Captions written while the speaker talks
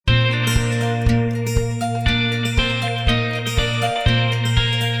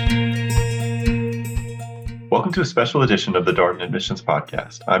Welcome to a special edition of the Darden Admissions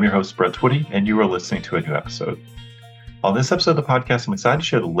Podcast. I'm your host, Brent Twitty, and you are listening to a new episode. On this episode of the podcast, I'm excited to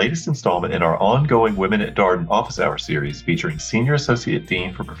share the latest installment in our ongoing Women at Darden Office Hour series featuring Senior Associate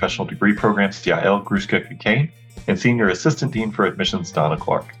Dean for Professional Degree Programs Yael Grushka-Cockayne and Senior Assistant Dean for Admissions Dawna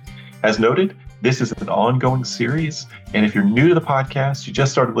Clarke. As noted, this is an ongoing series, and if you're new to the podcast, you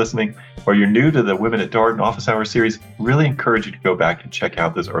just started listening, or you're new to the Women at Darden Office Hour series, really encourage you to go back and check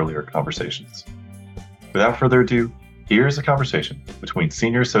out those earlier conversations. Without further ado, here's a conversation between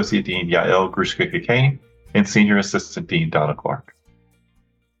Senior Associate Dean Yael Grushka-Cockayne and Senior Assistant Dean Dawna Clarke.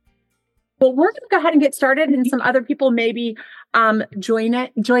 Well, we're going to go ahead and get started, and some other people may be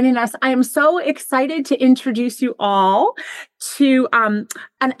joining us. I am so excited to introduce you all to an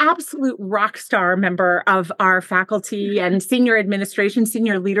absolute rock star member of our faculty and senior administration,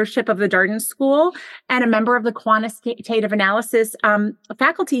 senior leadership of the Darden School, and a member of the quantitative analysis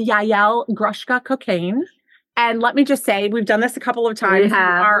faculty, Yael Grushka-Cockayne. And let me just say, we've done this a couple of times. We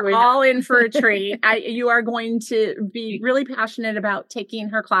are all in for a treat. You are going to be really passionate about taking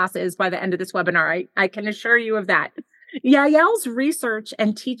her classes by the end of this webinar. I can assure you of that. Yael's research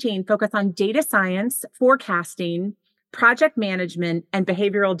and teaching focus on data science, forecasting, project management, and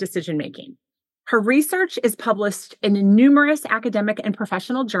behavioral decision-making. Her research is published in numerous academic and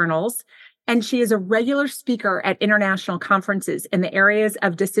professional journals, and she is a regular speaker at international conferences in the areas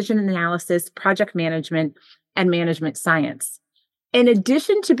of decision analysis, project management, and management science. In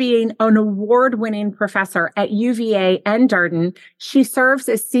addition to being an award-winning professor at UVA and Darden, she serves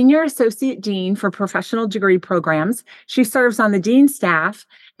as Senior Associate Dean for Professional Degree Programs. She serves on the Dean staff,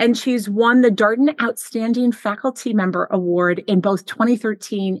 and she's won the Darden Outstanding Faculty Member Award in both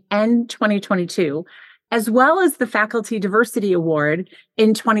 2013 and 2022, as well as the Faculty Diversity Award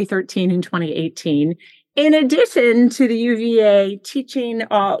in 2013 and 2018. In addition to the UVA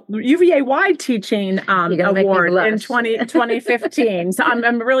UVA-wide teaching award in 2015. So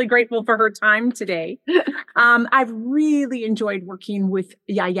I'm really grateful for her time today. I've really enjoyed working with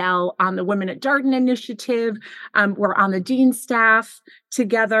Yael on the Women at Darden initiative. We're on the Dean staff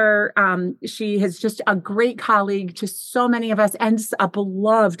together. She is just a great colleague to so many of us and a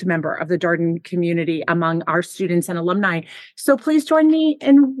beloved member of the Darden community among our students and alumni. So please join me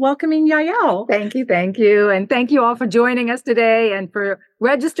in welcoming Yael. Thank you. And thank you all for joining us today and for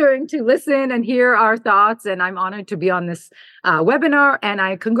registering to listen and hear our thoughts. And I'm honored to be on this webinar. And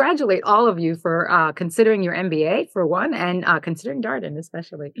I congratulate all of you for considering your MBA, for one, and considering Darden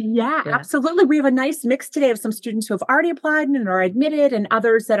especially. Yeah, absolutely. We have a nice mix today of some students who have already applied and are admitted, and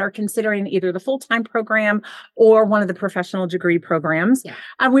others that are considering either the full-time program or one of the professional degree programs. Yeah.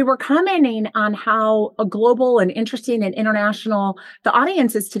 And we were commenting on how global and interesting and international the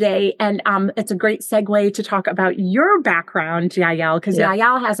audience is today. And it's a great segue to talk about your background, Yael, because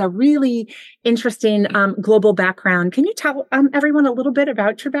Yael has a really interesting global background. Can you tell everyone a little bit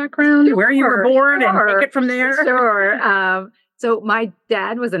about your background, where you were born, and take it from there? Sure. So my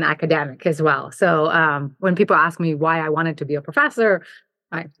dad was an academic as well. So when people ask me why I wanted to be a professor,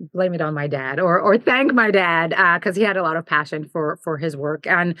 I blame it on my dad or thank my dad because he had a lot of passion for his work.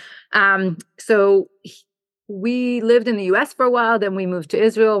 And so we lived in the US for a while, then we moved to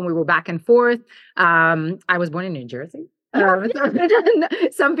Israel and we were back and forth. I was born in New Jersey.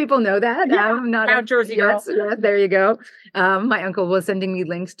 Some people know that. Not proud Jersey girl. Yes, there you go. My uncle was sending me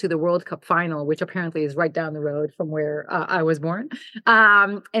links to the World Cup final, which apparently is right down the road from where I was born.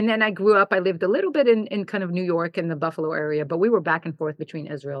 And then I grew up. I lived a little bit in kind of New York in the Buffalo area, but we were back and forth between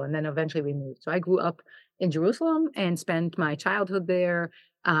Israel, and then eventually we moved. So I grew up in Jerusalem and spent my childhood there.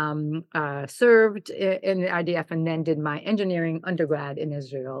 Served in the IDF, and then did my engineering undergrad in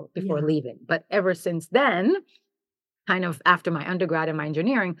Israel before leaving. But ever since then, kind of after my undergrad and my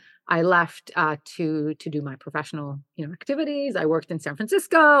engineering, I left to do my professional, activities. I worked in San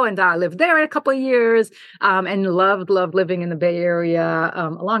Francisco, and I lived there a couple of years, and loved living in the Bay Area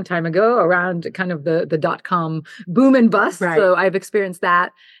a long time ago, around kind of the .com boom and bust. Right. So I've experienced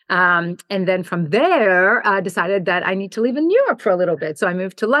that. And then from there, I decided that I need to live in Europe for a little bit. So I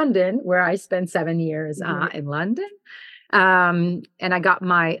moved to London, where I spent 7 years in London. And I got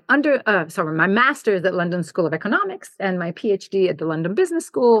my my master's at London School of Economics and my PhD at the London Business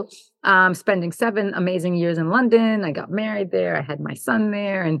School, spending 7 amazing years in London. I got married there. I had my son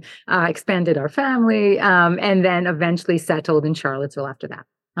there and expanded our family, and then eventually settled in Charlottesville after that.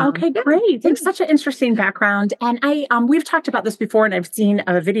 Okay, great. It's such an interesting background. And we've talked about this before, and I've seen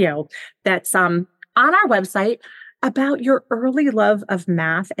a video that's on our website. about your early love of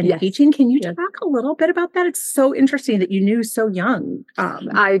math and Yes. teaching. Can you Yes. talk a little bit about that? It's so interesting that you knew so young.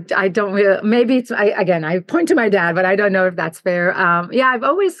 I don't really, maybe it's, I point to my dad, but I don't know if that's fair. Yeah, I've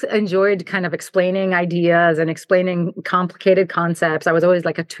always enjoyed kind of explaining ideas and explaining complicated concepts. I was always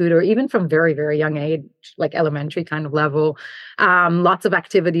like a tutor, even from very, very young age, like elementary kind of level. Lots of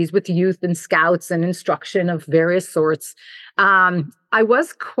activities with youth and scouts and instruction of various sorts. I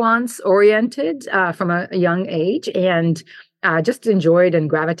was quants oriented from a young age, and just enjoyed and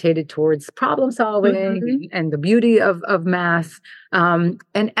gravitated towards problem solving and the beauty of math.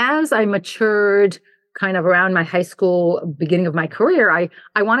 And as I matured kind of around my high school, beginning of my career,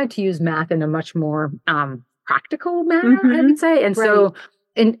 I wanted to use math in a much more practical manner, I would say. And so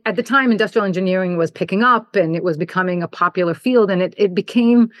at the time, industrial engineering was picking up and it was becoming a popular field, and it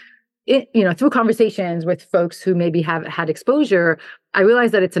became, through conversations with folks who maybe have had exposure, I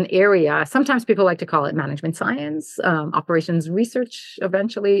realized that it's an area. Sometimes people like to call it management science, operations research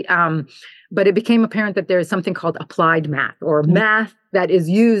eventually. But it became apparent that there's something called applied math, or math that is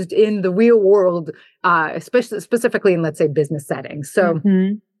used in the real world, especially specifically in, let's say, business settings. So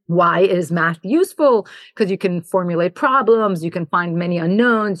why is math useful? Because you can formulate problems, you can find many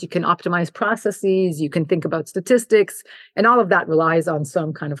unknowns, you can optimize processes, you can think about statistics, and all of that relies on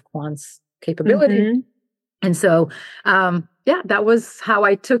some kind of quants capability. And so, that was how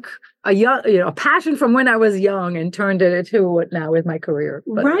I took a passion from when I was young and turned it into what now is my career.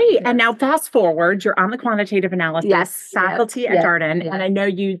 But, And now fast forward, you're on the quantitative analysis faculty at Darden. And I know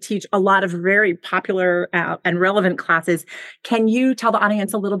you teach a lot of very popular and relevant classes. Can you tell the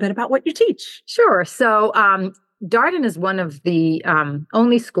audience a little bit about what you teach? Sure. So, Darden is one of the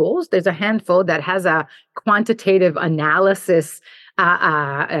only schools, there's a handful that has a quantitative analysis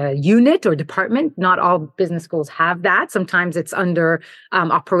unit or department. Not all business schools have that. Sometimes it's under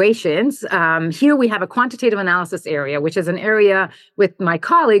operations. Here we have a quantitative analysis area, which is an area with my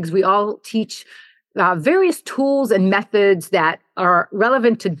colleagues. We all teach various tools and methods that are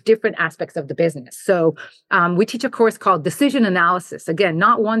relevant to different aspects of the business. So we teach a course called decision analysis. Again,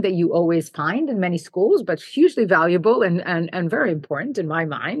 not one that you always find in many schools, but hugely valuable and very important in my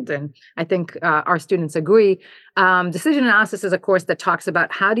mind. And I think our students agree. Decision analysis is a course that talks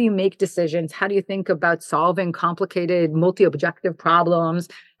about how do you make decisions? How do you think about solving complicated multi-objective problems?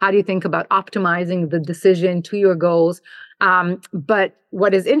 How do you think about optimizing the decision to your goals? But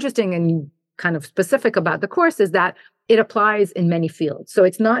what is interesting and kind of specific about the course is that it applies in many fields. So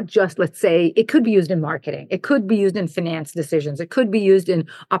it's not just, let's say, it could be used in marketing. It could be used in finance decisions. It could be used in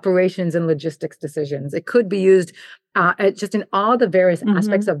operations and logistics decisions. It could be used just in all the various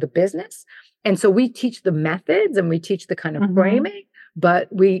aspects of the business. And so we teach the methods and we teach the kind of framing, but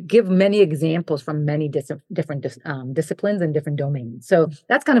we give many examples from many different disciplines and different domains. So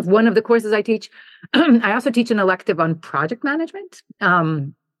that's kind of one of the courses I teach. I also teach an elective on project management.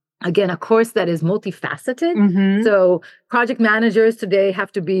 Again, a course that is multifaceted. So project managers today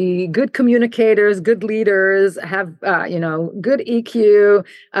have to be good communicators, good leaders, have, good EQ,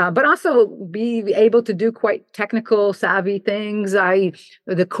 but also be able to do quite technical, savvy things.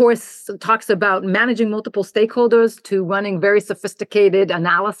 The course talks about managing multiple stakeholders to running very sophisticated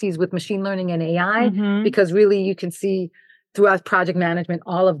analyses with machine learning and AI, because really you can see throughout project management,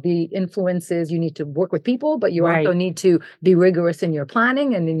 all of the influences, you need to work with people, but you also need to be rigorous in your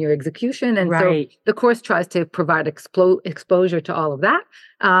planning and in your execution. And so the course tries to provide exposure to all of that,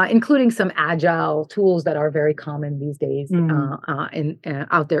 including some agile tools that are very common these days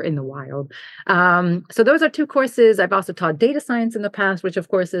out there in the wild. So those are two courses. I've also taught data science in the past, which of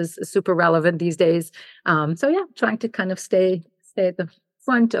course is super relevant these days. Trying to kind of stay at the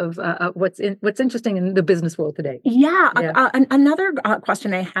front of what's interesting in the business world today. Another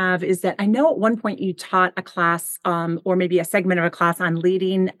question I have is that I know at one point you taught a class or maybe a segment of a class on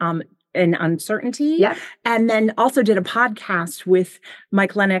leading in uncertainty, and then also did a podcast with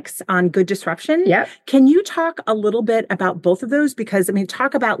Mike Lennox on good disruption. Can you talk a little bit about both of those? Because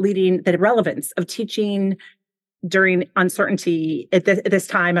talk about leading, the relevance of teaching during uncertainty at this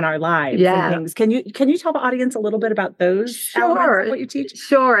time in our lives and things. Can you tell the audience a little bit about those elements of what you teach?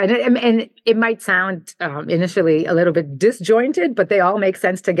 Sure. And it might sound initially a little bit disjointed, but they all make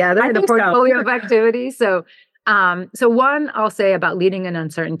sense together in a portfolio of activities. So one, I'll say about leading in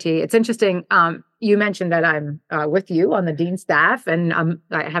uncertainty. It's interesting. You mentioned that I'm with you on the dean staff, and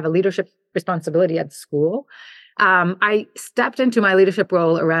I have a leadership responsibility at the school. I stepped into my leadership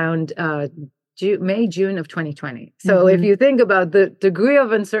role around June of 2020. So if you think about the degree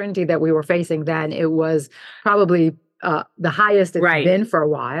of uncertainty that we were facing then, it was probably the highest it's been for a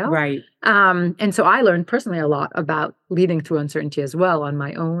while. And so I learned personally a lot about leading through uncertainty as well on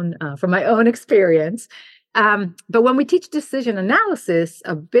my own, from my own experience. But when we teach decision analysis,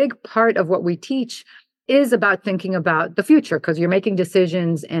 a big part of what we teach is about thinking about the future, because you're making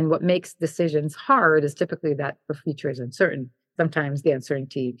decisions, and what makes decisions hard is typically that the future is uncertain. Sometimes the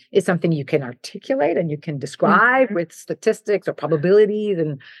uncertainty is something you can articulate and you can describe with statistics or probabilities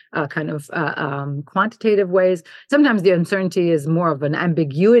and quantitative ways. Sometimes the uncertainty is more of an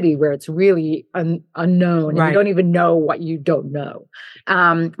ambiguity where it's really unknown, and you don't even know what you don't know.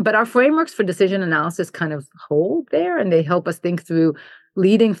 But our frameworks for decision analysis kind of hold there, and they help us think through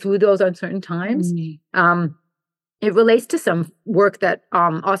leading through those uncertain times. It relates to some work that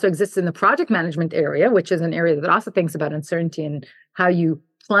also exists in the project management area, which is an area that also thinks about uncertainty and how you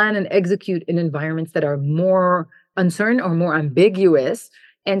plan and execute in environments that are more uncertain or more ambiguous.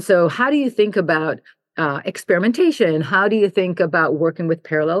 And so how do you think about experimentation? How do you think about working with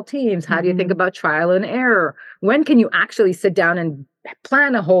parallel teams? How do you think about trial and error? When can you actually sit down and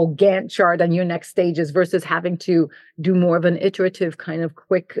plan a whole Gantt chart on your next stages versus having to do more of an iterative kind of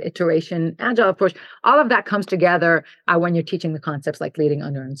quick iteration agile approach? All of that comes together when you're teaching the concepts like leading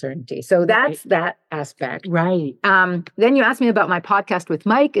under uncertainty. So that's that aspect. Right. Then you asked me about my podcast with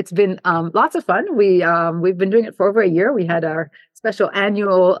Mike. It's been lots of fun. We've been doing it for over a year. We had our special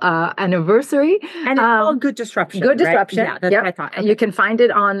annual anniversary. And it's called Good Disruption. Good Disruption. Right? Yeah, that's what I thought. Okay. You can find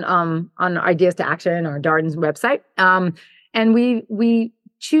it on Ideas to Action or Darden's website. And we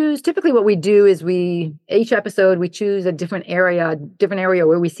choose, typically what we do is each episode, we choose a different area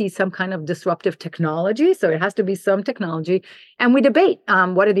where we see some kind of disruptive technology. So it has to be some technology. And we debate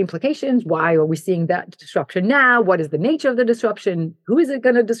what are the implications? Why are we seeing that disruption now? What is the nature of the disruption? Who is it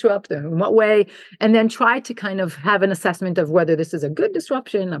going to disrupt and in what way? And then try to kind of have an assessment of whether this is a good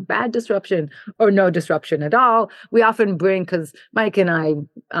disruption, a bad disruption, or no disruption at all. We often bring, because Mike and I,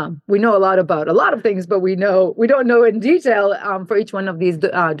 we know a lot about a lot of things, but we don't know in detail for each one of these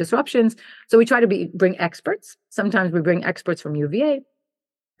disruptions. So we try to bring experts. Sometimes we bring experts from UVA,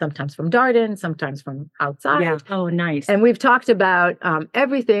 sometimes from Darden, sometimes from outside. Yeah. Oh, nice. And we've talked about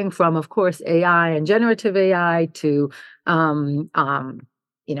everything from, of course, AI and generative AI to,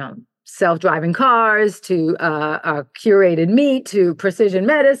 self-driving cars, to curated meat, to precision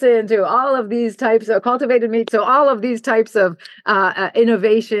medicine, to all of these types of cultivated meat, so all of these types of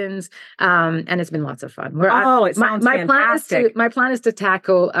innovations, and it's been lots of fun. It sounds fantastic. My plan is to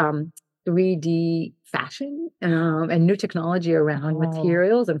tackle 3D fashion and new technology around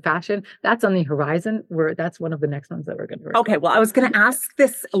materials and fashion. That's on the horizon. That's one of the next ones that we're going to work on. Okay, well, I was going to ask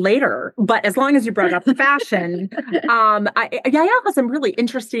this later, but as long as you brought up fashion, Yael has some really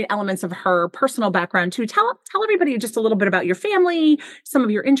interesting elements of her personal background too. Tell everybody just a little bit about your family, some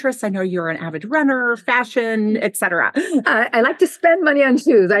of your interests. I know you're an avid runner, fashion, etc. I like to spend money on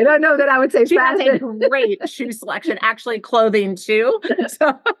shoes. I don't know that I would say she fashion. has a great shoe selection, actually clothing too.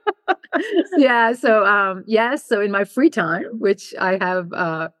 So. Yeah. So in my free time, which I have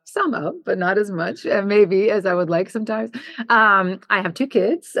some of, but not as much, maybe as I would like sometimes. I have two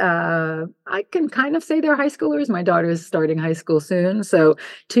kids. I can kind of say they're high schoolers. My daughter is starting high school soon. So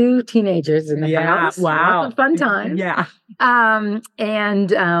two teenagers in the house. Wow. Lots of fun times. Yeah.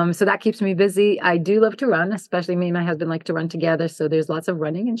 So that keeps me busy. I do love to run, especially me and my husband like to run together. So there's lots of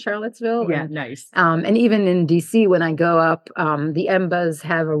running in Charlottesville. Yeah, nice. And even in DC, when I go up, the EMBAs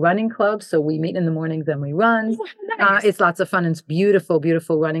have a running club. So we meet in the mornings and we run. Oh, nice. It's lots of fun. It's beautiful,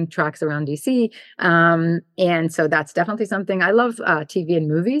 beautiful running tracks around DC. And so that's definitely something. I love TV and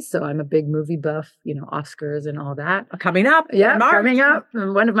movies. So I'm a big movie buff, Oscars and all that. Coming up. Yeah, coming up.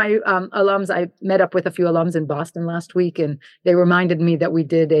 And one of my alums, I met up with a few alums in Boston last week, and they reminded me that we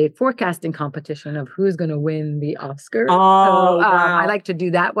did a forecasting competition of who's going to win the Oscar. Oh, wow. I like to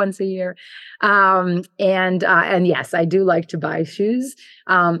do that once a year. And yes, I do like to buy shoes.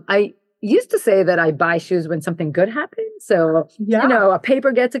 I used to say that I buy shoes when something good happens. So, a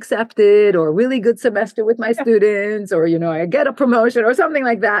paper gets accepted, or a really good semester with my students, or, I get a promotion or something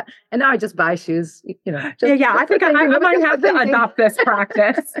like that. And now I just buy shoes, I think I might have to adopt this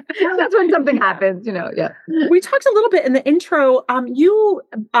practice. That's when something happens, yeah. We talked a little bit in the intro. You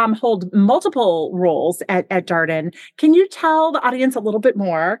hold multiple roles at Darden. Can you tell the audience a little bit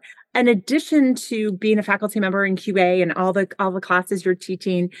more? In addition to being a faculty member in QA and all the classes you're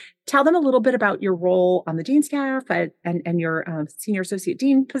teaching, tell them a little bit about your role on the dean staff and your senior associate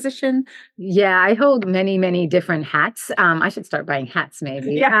dean position. Yeah, I hold many, many different hats. I should start buying hats,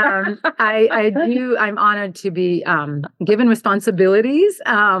 maybe. Yeah. I'm honored to be given responsibilities,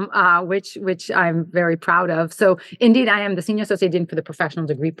 which I'm very proud of. So indeed, I am the senior associate dean for the professional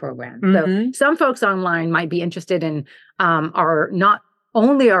degree program. Mm-hmm. So some folks online might be interested in are not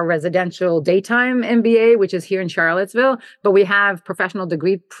only our residential daytime MBA, which is here in Charlottesville, but we have professional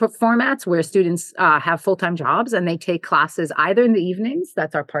degree formats where students have full-time jobs and they take classes either in the evenings,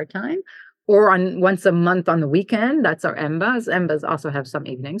 that's our part-time, or on once a month on the weekend, that's our EMBAs. EMBAs also have some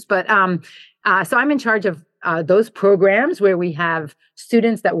evenings, but so I'm in charge of those programs where we have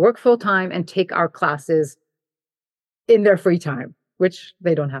students that work full-time and take our classes in their free time, which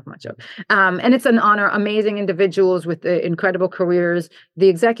they don't have much of. And it's an honor, amazing individuals with incredible careers. The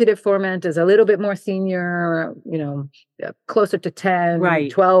executive format is a little bit more senior, closer to 10,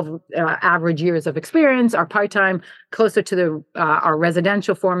 12 average years of experience. Our part-time, closer to our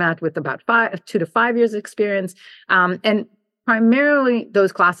residential format with about 2 to 5 years experience. And primarily,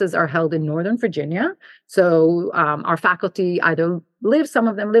 those classes are held in Northern Virginia. So our faculty some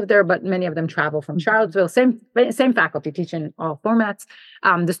of them live there, but many of them travel from Charlottesville. Same faculty teaching all formats.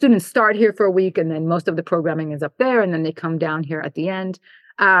 The students start here for a week, and then most of the programming is up there, and then they come down here at the end.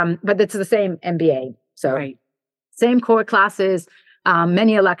 But it's the same MBA. So same core classes,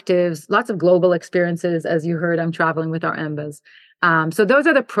 many electives, lots of global experiences. As you heard, I'm traveling with our EMBAs. So those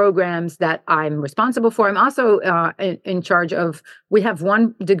are the programs that I'm responsible for. I'm also in charge of, we have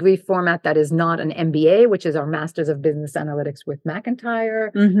one degree format that is not an MBA, which is our Masters of Business Analytics with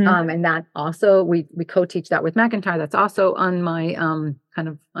McIntyre. And that also, we co-teach that with McIntyre. That's also on my, kind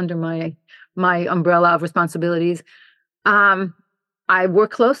of under my umbrella of responsibilities. I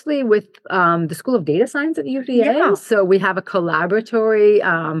work closely with the School of Data Science at UVA. Yeah. So we have a collaboratory,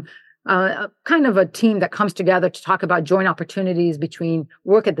 kind of a team that comes together to talk about joint opportunities between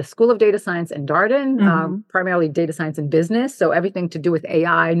work at the School of Data Science and Darden, primarily data science and business. So everything to do with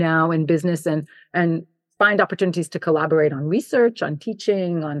AI now in business, and find opportunities to collaborate on research, on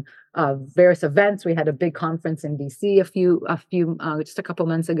teaching, on various events. We had a big conference in DC just a couple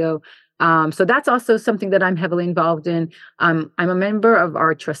months ago. So that's also something that I'm heavily involved in. I'm a member of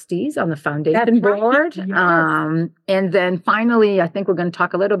our trustees on the foundation board. Yes. And then finally, I think we're going to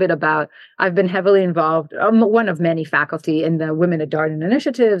talk a little bit about, I've been heavily involved, one of many faculty in the Women Darden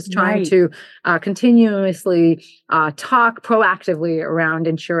initiatives, trying to continuously talk proactively around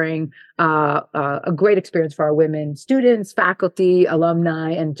ensuring a great experience for our women students, faculty,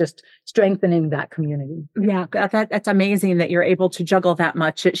 alumni, and just strengthening that community. Yeah, that's amazing that you're able to juggle that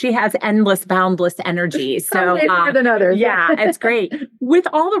much. She has endless, boundless energy. So more than others. Yeah, it's great. With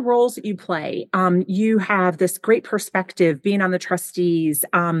all the roles that you play, you have this great perspective, being on the trustees,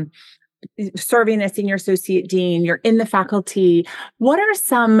 serving as senior associate dean, you're in the faculty. What are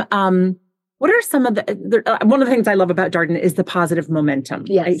some of the one of the things I love about Darden is the positive momentum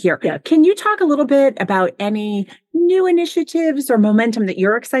here. Yes. Can you talk a little bit about any new initiatives or momentum that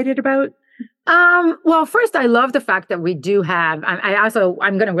you're excited about? Well, first, I love the fact that we do have,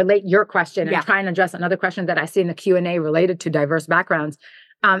 I'm going to relate your question and try and address another question that I see in the Q&A related to diverse backgrounds.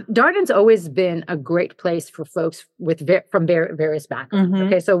 Darden's always been a great place for folks from various backgrounds.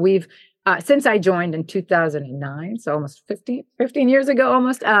 Okay, so we've, since I joined in 2009, so almost 15 years ago,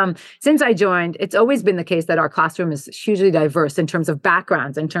 almost, since I joined, it's always been the case that our classroom is hugely diverse in terms of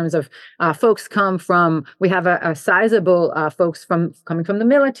backgrounds, in terms of folks we have a sizable folks coming from the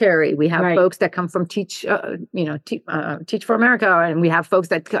military. We have folks that come from Teach for America, and we have folks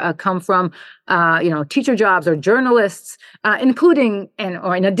that come from, teacher jobs or journalists, including,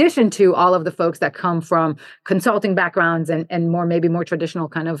 or in addition to all of the folks that come from consulting backgrounds and maybe more traditional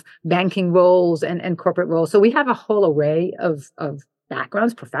kind of banking roles and corporate roles. So we have a whole array of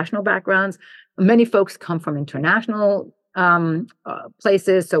backgrounds, professional backgrounds. Many folks come from international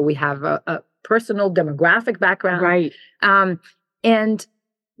places. So we have a personal demographic background. Right. And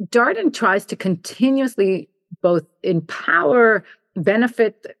Darden tries to continuously both empower,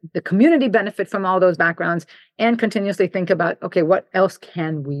 benefit, the community benefit from all those backgrounds, and continuously think about, okay, what else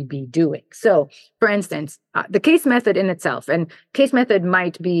can we be doing? So for instance, the case method in itself, and case method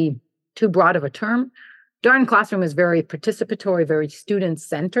might be too broad of a term. Darden Classroom is very participatory, very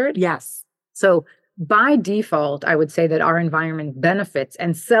student-centered. Yes. So by default, I would say that our environment benefits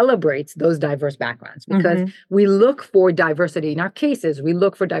and celebrates those diverse backgrounds because we look for diversity in our cases. We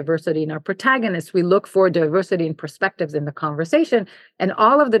look for diversity in our protagonists. We look for diversity in perspectives in the conversation. And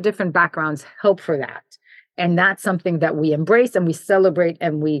all of the different backgrounds help for that. And that's something that we embrace and we celebrate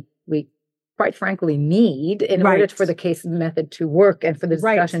and we quite frankly need in order for the case method to work and for the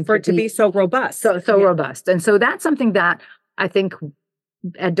discussion for it to be so robust. So robust. And so that's something that I think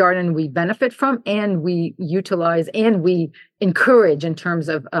at Darden we benefit from and we utilize and we encourage in terms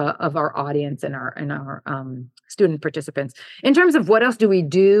of our audience and our student participants. In terms of what else do we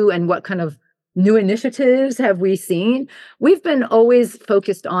do and what kind of new initiatives have we seen? We've been always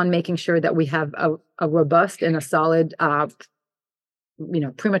focused on making sure that we have a robust and a solid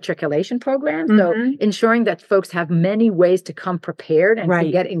pre-matriculation program. So ensuring that folks have many ways to come prepared and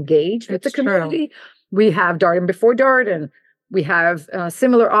to get engaged with the community. True. We have Darden Before Darden. We have a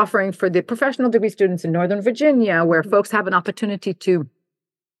similar offering for the professional degree students in Northern Virginia, where folks have an opportunity to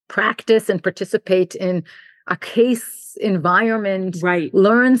practice and participate in a case environment,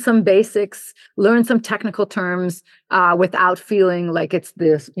 learn some basics, learn some technical terms without feeling like it's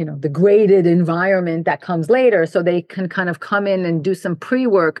this, the graded environment that comes later. So they can kind of come in and do some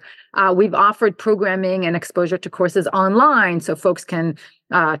pre-work. We've offered programming and exposure to courses online, so folks can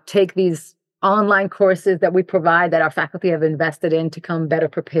take these online courses that we provide that our faculty have invested in to come better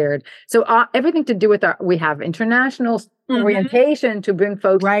prepared. So everything to do with we have international orientation to bring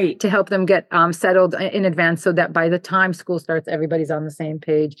folks to help them get settled in advance so that by the time school starts, everybody's on the same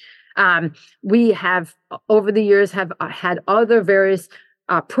page. We have, over the years, have had other various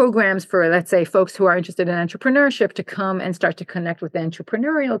programs for, let's say, folks who are interested in entrepreneurship to come and start to connect with the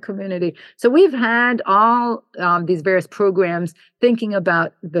entrepreneurial community. So we've had all these various programs thinking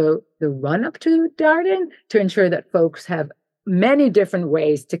about the run up to Darden to ensure that folks have many different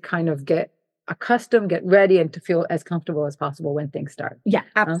ways to kind of get accustomed, get ready, and to feel as comfortable as possible when things start. Yeah,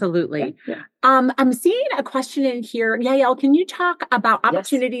 absolutely. I'm seeing a question in here. Yael, can you talk about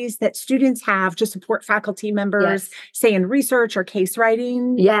opportunities that students have to support faculty members, say in research or case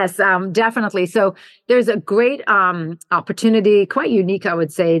writing? Yes, definitely. So there's a great opportunity, quite unique, I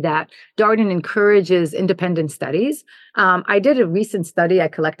would say, that Darden encourages independent studies. I did a recent study. I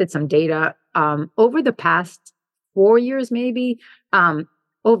collected some data over the past 4 years, maybe.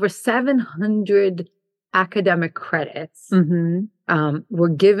 Over 700 academic credits were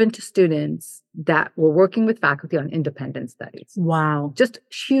given to students that were working with faculty on independent studies. Wow. Just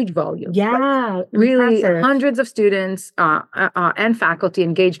huge volume. Yeah. Really impressive. Hundreds of students and faculty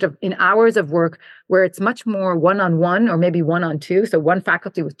engaged in hours of work where it's much more one-on-one or maybe one-on-two. So one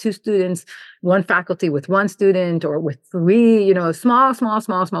faculty with 2 students, one faculty with 1 student, or with 3,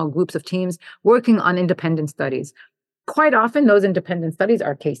 small groups of teams working on independent studies. Quite often, those independent studies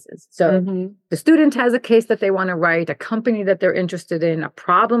are cases. So the student has a case that they want to write, a company that they're interested in, a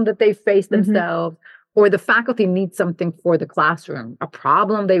problem that they face themselves, or the faculty needs something for the classroom, a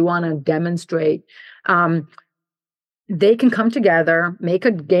problem they want to demonstrate. They can come together, make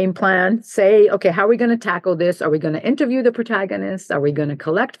a game plan, say, okay, how are we going to tackle this? Are we going to interview the protagonists? Are we going to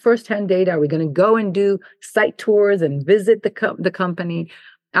collect firsthand data? Are we going to go and do site tours and visit the company?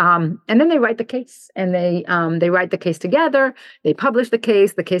 And then they write the case, and they write the case together. They publish the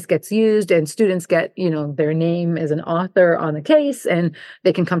case gets used, and students get, their name as an author on the case, and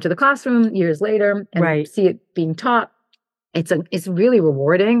they can come to the classroom years later and see it being taught. It's really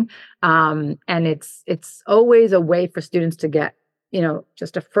rewarding. And it's always a way for students to get,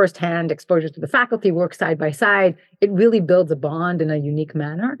 just a firsthand exposure to the faculty, work side by side. It really builds a bond in a unique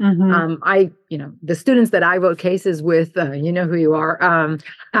manner. The students that I wrote cases with, you know who you are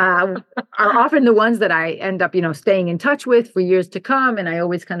often the ones that I end up, staying in touch with for years to come. And I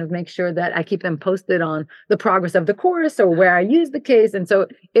always kind of make sure that I keep them posted on the progress of the course or where I use the case. And so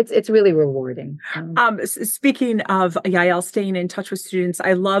it's really rewarding. Speaking of Yael staying in touch with students,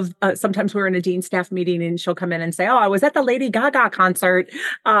 I love, sometimes we're in a dean staff meeting and she'll come in and say, oh, I was at the Lady Gaga concert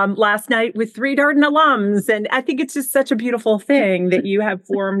last night with 3 Darden alums. And I think it's just such a beautiful thing that you have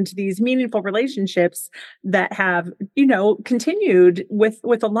formed these meaningful relationships that have, continued with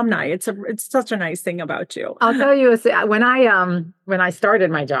alumni. It's such a nice thing about you. I'll tell you, when I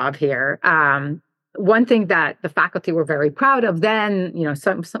started my job here, one thing that the faculty were very proud of then,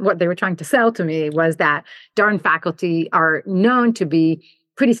 what they were trying to sell to me was that Darden faculty are known to be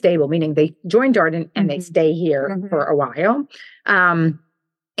pretty stable, meaning they join Darden and they stay here for a while.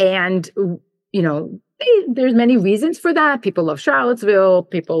 There's many reasons for that. People love Charlottesville.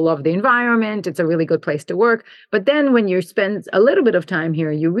 People love the environment. It's a really good place to work. But then when you spend a little bit of time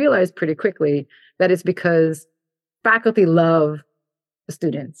here, you realize pretty quickly that it's because faculty love the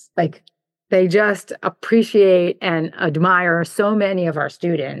students. Like, they just appreciate and admire so many of our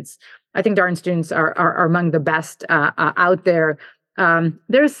students. I think Darden students are among the best out there.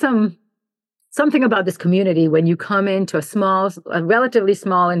 There's something about this community when you come into a relatively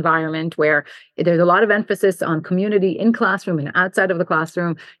small environment where there's a lot of emphasis on community in classroom and outside of the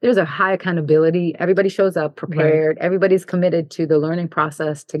classroom. There's a high accountability. Everybody shows up prepared. Right. Everybody's committed to the learning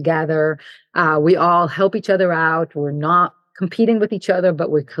process together. We all help each other out. We're not competing with each other,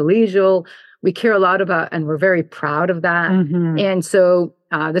 but we're collegial. We care a lot about, and we're very proud of that. And so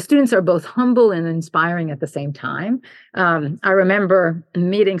the students are both humble and inspiring at the same time. I remember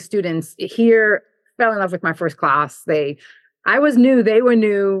meeting students here, fell in love with my first class. I was new, they were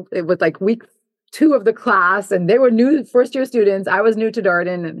new. It was like week two of the class, and they were new first-year students. I was new to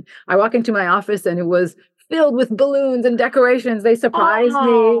Darden, and I walk into my office, and it was filled with balloons and decorations. They surprised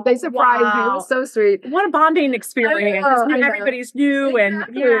me. They surprised me. It was so sweet. What a bonding experience. Everybody's new, and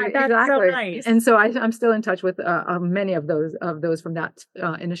that's so nice. And so I'm still in touch with many of those from that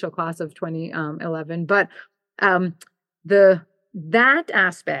initial class of 2011. But that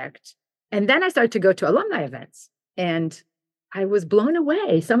aspect, and then I started to go to alumni events, and I was blown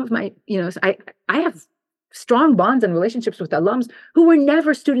away. Some of my, I have strong bonds and relationships with alums who were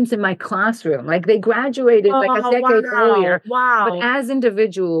never students in my classroom. Like they graduated like a decade earlier. Wow. But as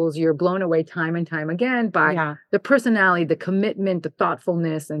individuals, you're blown away time and time again by the personality, the commitment, the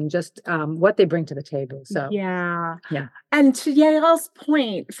thoughtfulness, and just what they bring to the table. So yeah. And to Yael's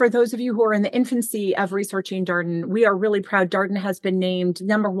point, for those of you who are in the infancy of researching Darden, we are really proud. Darden has been named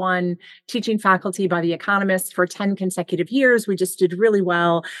 #1 teaching faculty by The Economist for 10 consecutive years. We just did really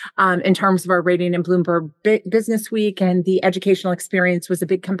well in terms of our rating in Bloomberg Business Week, and the educational experience was a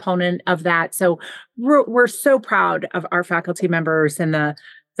big component of that. So we're so proud of our faculty members and the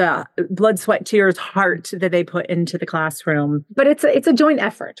blood, sweat, tears, heart that they put into the classroom. But it's a joint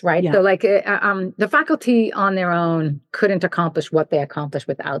effort, right? Yeah. So like the faculty on their own couldn't accomplish what they accomplished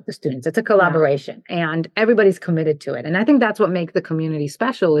without the students. It's a collaboration, and everybody's committed to it. And I think that's what makes the community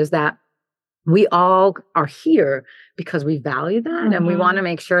special, is that we all are here because we value that, and we want to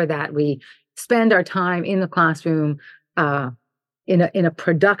make sure that we spend our time in the classroom in a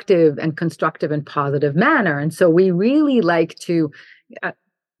productive and constructive and positive manner. And so we really like to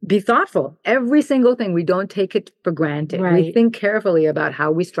be thoughtful. Every single thing, we don't take it for granted. Right. We think carefully about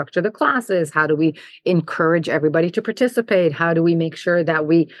how we structure the classes. How do we encourage everybody to participate? How do we make sure that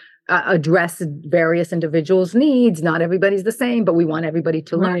we address various individuals' needs? Not everybody's the same, but we want everybody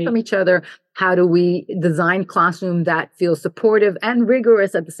to learn from each other. How do we design classroom that feels supportive and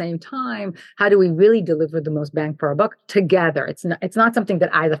rigorous at the same time? How do we really deliver the most bang for our buck together? It's not something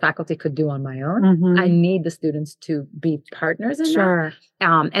that I, the faculty, could do on my own. I need the students to be partners in that.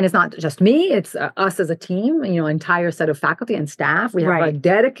 And it's not just me, it's us as a team, entire set of faculty and staff. We have a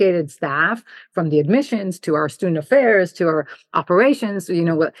dedicated staff, from the admissions to our student affairs to our operations.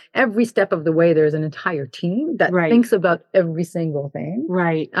 Every step of the way, there's an entire team that thinks about every single thing.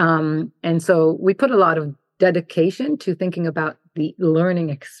 And so we put a lot of dedication to thinking about the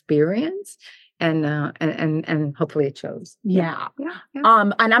learning experience, and hopefully it shows. And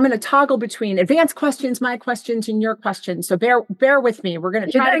I'm going to toggle between advanced questions, my questions, and your questions. So bear with me. We're going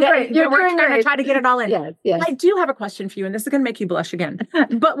to try to get it all in. Yes. I do have a question for you, and this is going to make you blush again.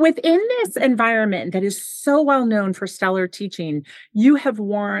 But within this environment that is so well known for stellar teaching, you have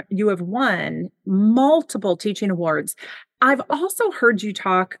won multiple teaching awards. I've also heard you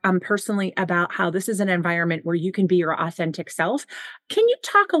talk personally about how this is an environment where you can be your authentic self. Can you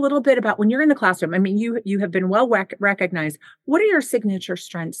talk a little bit about when you're in the classroom? I mean, you have been well recognized. What are your signature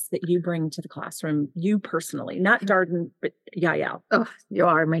strengths that you bring to the classroom, you personally, not Darden, but Yael? Oh, you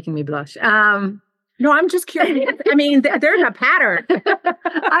are making me blush. No, I'm just curious. I mean, there's a pattern.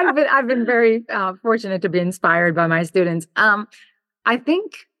 I've been very fortunate to be inspired by my students. I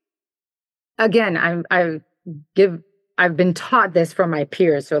think, again, I've been taught this from my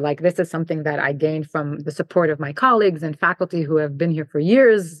peers. So like, this is something that I gained from the support of my colleagues and faculty who have been here for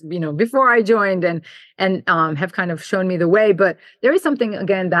years, before I joined, and have kind of shown me the way. But there is something,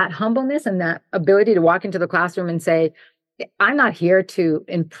 again, that humbleness and that ability to walk into the classroom and say, I'm not here to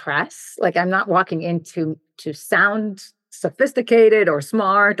impress. Like, I'm not walking in to sound sophisticated or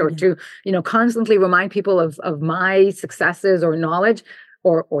smart or to, constantly remind people of my successes or knowledge.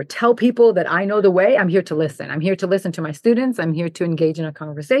 Or tell people that I know the way. I'm here to listen. I'm here to listen to my students. I'm here to engage in a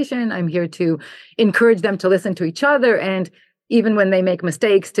conversation. I'm here to encourage them to listen to each other. And even when they make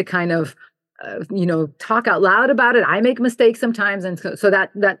mistakes, to kind of, talk out loud about it. I make mistakes sometimes. And so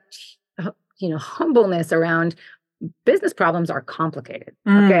that humbleness around business problems are complicated.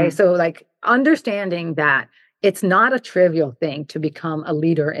 Okay. So like understanding that it's not a trivial thing to become a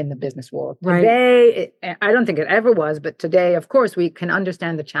leader in the business world. Today, I don't think it ever was, but today, of course, we can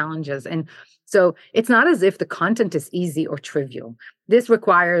understand the challenges. And so it's not as if the content is easy or trivial. This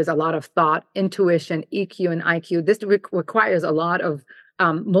requires a lot of thought, intuition, EQ, and IQ. This requires a lot of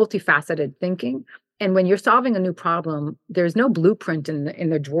multifaceted thinking. And when you're solving a new problem, there's no blueprint in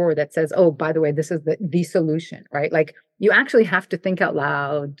the drawer that says, oh, by the way, this is the solution, right? Like, you actually have to think out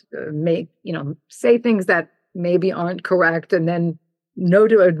loud, say things that maybe aren't correct, and then know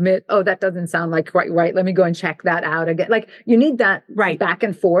to admit, oh, that doesn't sound like quite right. Let me go and check that out again. Like, you need that back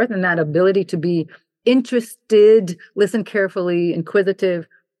and forth, and that ability to be interested, listen carefully, inquisitive,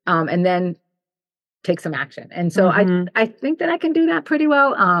 and then take some action. And so I think that I can do that pretty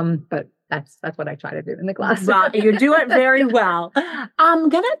well. But that's what I try to do in the class. Well, you do it very well. I'm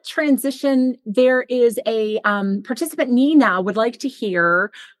going to transition. There is a participant, Nina, would like to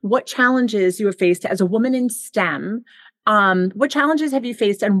hear what challenges you have faced as a woman in STEM. What challenges have you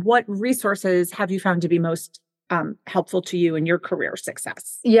faced and what resources have you found to be most helpful to you in your career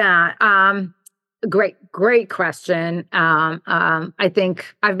success? Yeah. Great question. I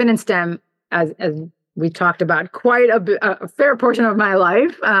think I've been in STEM as we talked about quite a fair portion of my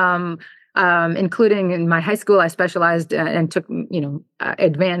life, including in my high school. I specialized and took,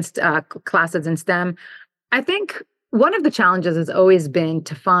 advanced classes in STEM. I think one of the challenges has always been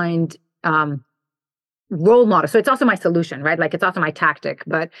to find role models. So it's also my solution, right? Like it's also my tactic,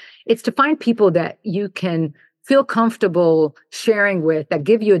 but it's to find people that you can feel comfortable sharing with, that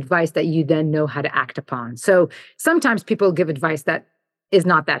give you advice that you then know how to act upon. So sometimes people give advice that is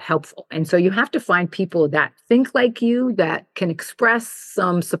not that helpful. And so you have to find people that think like you, that can express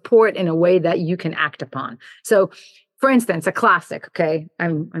some support in a way that you can act upon. So for instance, a classic, okay,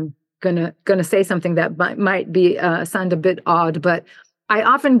 I'm gonna say something that might be sound a bit odd, but I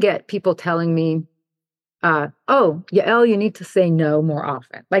often get people telling me, oh, Yael, you need to say no more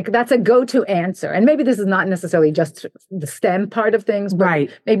often. Like that's a go-to answer. And maybe this is not necessarily just the STEM part of things, but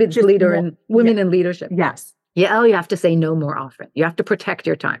right. Maybe it's leader and women in leadership. Yes. Yael, you have to say no more often. You have to protect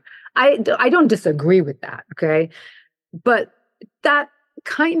your time. I don't disagree with that, okay? But that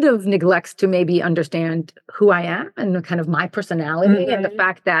kind of neglects to maybe understand who I am and kind of my personality and the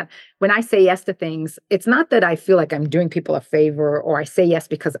fact that when I say yes to things, it's not that I feel like I'm doing people a favor or I say yes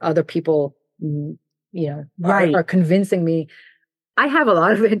because other people are convincing me. I have a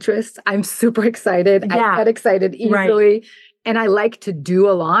lot of interests. I'm super excited. I get excited easily. Right. And I like to do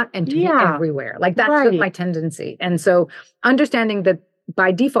a lot and to be everywhere. Like that's just my tendency. And so understanding that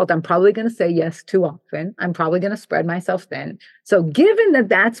by default, I'm probably going to say yes too often. I'm probably going to spread myself thin. So given that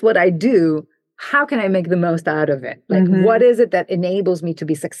that's what I do, how can I make the most out of it? Like, what is it that enables me to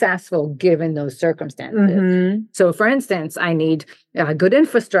be successful given those circumstances? So for instance, I need good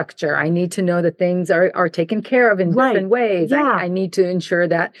infrastructure. I need to know that things are taken care of in different ways. Yeah. I need to ensure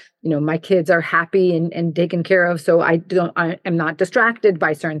that, my kids are happy and taken care of. So I am not distracted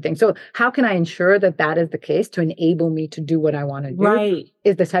by certain things. So how can I ensure that that is the case to enable me to do what I want to do? Right.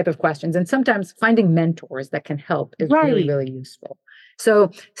 Is the type of questions. And sometimes finding mentors that can help is really, really useful.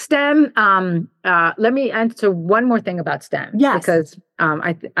 So STEM, let me answer one more thing about STEM. Yes. Because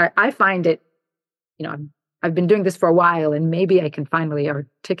I find it, I've been doing this for a while and maybe I can finally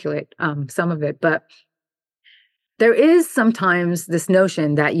articulate some of it. But there is sometimes this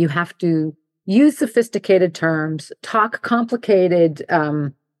notion that you have to use sophisticated terms, talk complicated,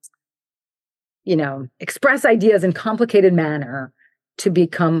 express ideas in complicated manner to be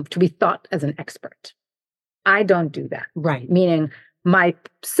thought as an expert. I don't do that. Right. Meaning, my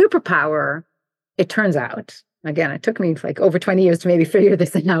superpower, it turns out, again, it took me like over 20 years to maybe figure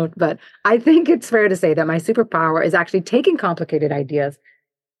this out, but I think it's fair to say that my superpower is actually taking complicated ideas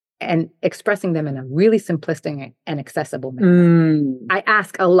and expressing them in a really simplistic and accessible manner. I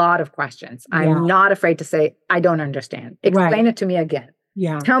ask a lot of questions. I'm not afraid to say, I don't understand. Explain it to me again.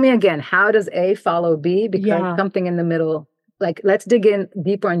 Tell me again, how does A follow B? Because something in the middle. Like, let's dig in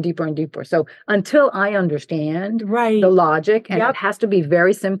deeper and deeper and deeper. So until I understand the logic, and it has to be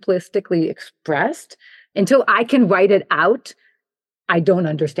very simplistically expressed, until I can write it out, I don't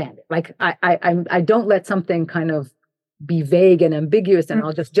understand it. Like, I don't let something kind of be vague and ambiguous, and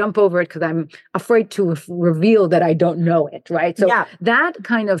I'll just jump over it because I'm afraid to reveal that I don't know it, right? So that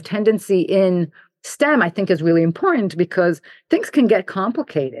kind of tendency in STEM, I think, is really important because things can get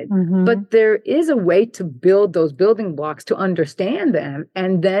complicated, but there is a way to build those building blocks to understand them,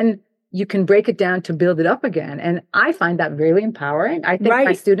 and then you can break it down to build it up again. And I find that really empowering. I think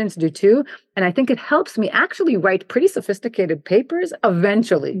my students do too. And I think it helps me actually write pretty sophisticated papers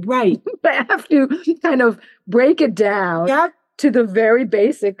eventually. Right. But I have to kind of break it down to the very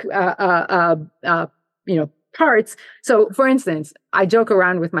basic, parts. So for instance, I joke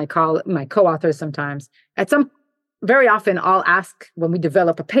around with my co-authors sometimes. Very often I'll ask when we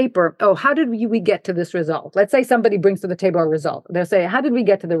develop a paper, oh, how did we get to this result? Let's say somebody brings to the table a result. They'll say, how did we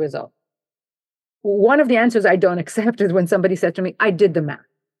get to the result? One of the answers I don't accept is when somebody says to me, I did the math.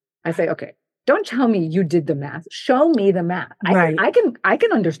 I say, okay, don't tell me you did the math. Show me the math. I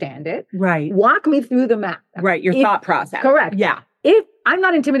can understand it. Right. Walk me through the math. Right. Your thought process. Correct. Yeah. If I'm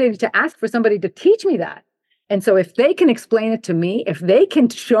not intimidated to ask for somebody to teach me that. And so if they can explain it to me, if they can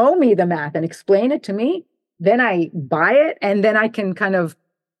show me the math and explain it to me, then I buy it. And then I can kind of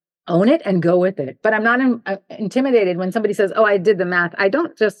own it and go with it. But I'm not intimidated when somebody says, oh, I did the math. I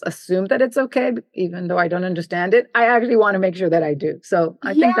don't just assume that it's okay, even though I don't understand it. I actually want to make sure that I do. So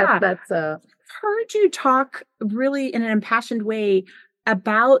I think that's heard you talk really in an impassioned way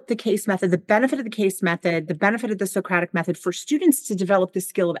about the case method, the benefit of the case method, the benefit of the Socratic method for students to develop the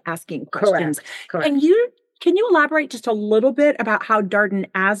skill of asking questions. Correct. And can you elaborate just a little bit about how Darden,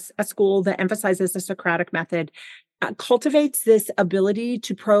 as a school that emphasizes the Socratic method, cultivates this ability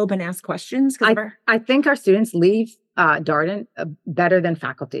to probe and ask questions? I think our students leave Darden better than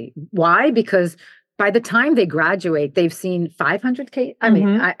faculty. Why? Because by the time they graduate, they've seen 500 case. I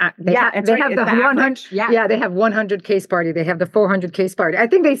mean, they have the 100. They have 100 case party. They have the 400 case party. I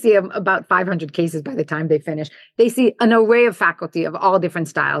think they see about 500 cases by the time they finish. They see an array of faculty of all different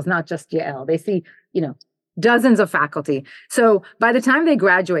styles, not just Yael. They see, dozens of faculty. So by the time they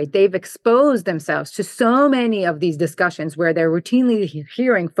graduate, they've exposed themselves to so many of these discussions where they're routinely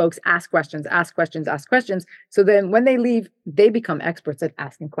hearing folks ask questions. So then when they leave, they become experts at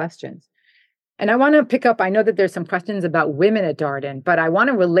asking questions. And I want to pick up, I know that there's some questions about women at Darden, but I want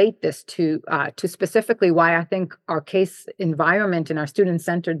to relate this to specifically why I think our case environment and our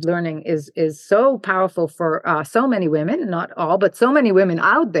student-centered learning is so powerful for so many women, not all, but so many women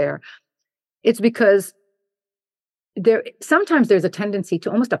out there. It's because sometimes there's a tendency to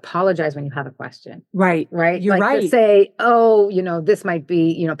almost apologize when you have a question. Right. You're right. To say, this might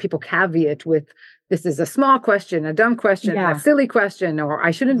be, people caveat with, this is a small question, a dumb question, a silly question, or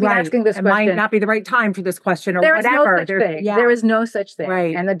I shouldn't be asking this question. It might not be the right time for this question or there whatever. Is no such thing. There is no such thing.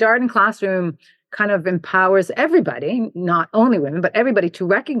 Right. And the Darden classroom kind of empowers everybody, not only women, but everybody to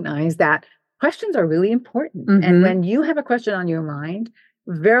recognize that questions are really important. Mm-hmm. And when you have a question on your mind,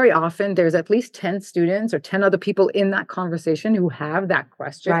 very often there's at least 10 students or 10 other people in that conversation who have that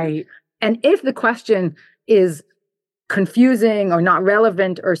question. Right. And if the question is confusing or not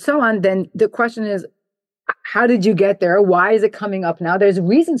relevant or so on, then the question is, how did you get there? Why is it coming up now? There's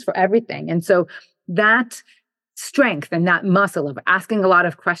reasons for everything. And so that strength and that muscle of asking a lot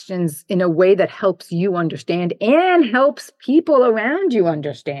of questions in a way that helps you understand and helps people around you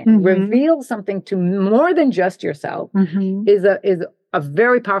understand, reveal something to more than just yourself, is a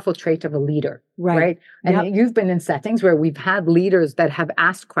very powerful trait of a leader. Right. And you've been in settings where we've had leaders that have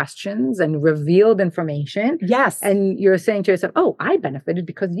asked questions and revealed information. Yes. And you're saying to yourself, oh, I benefited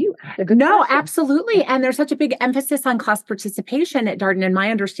because you asked a good question. No, absolutely. And there's such a big emphasis on class participation at Darden. And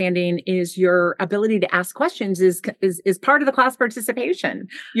my understanding is your ability to ask questions is part of the class participation.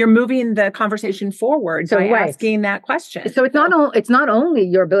 You're moving the conversation forward by asking that question. So it's not only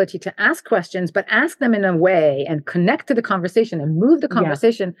your ability to ask questions, but ask them in a way and connect to the conversation and move the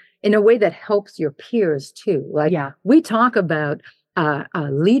conversation in a way that helps your peers too. We talk about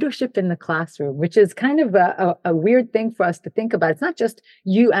leadership in the classroom, which is kind of a weird thing for us to think about. It's not just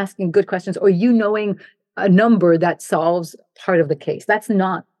you asking good questions or you knowing a number that solves part of the case. That's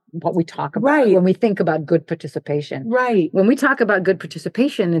not what we talk about when we think about good participation. Right. When we talk about good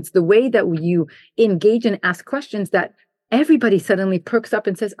participation, it's the way that you engage and ask questions that everybody suddenly perks up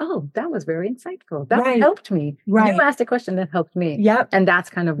and says, oh, that was very insightful. That helped me. Right. You asked a question that helped me. Yep. And that's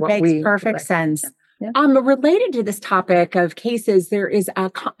kind of what makes perfect sense. Yeah. Related to this topic of cases, there is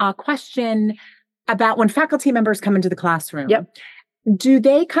a question about when faculty members come into the classroom. Yep. Do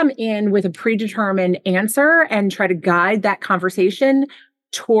they come in with a predetermined answer and try to guide that conversation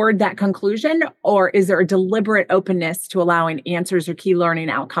toward that conclusion? Or is there a deliberate openness to allowing answers or key learning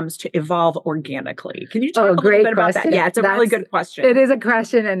outcomes to evolve organically? Can you talk a little bit about that? Yeah, it's a really good question. It is a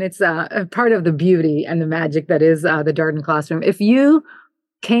question, and it's a part of the beauty and the magic that is the Darden classroom. If you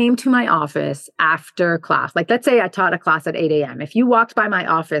came to my office after class, like let's say I taught a class at 8 a.m. If you walked by my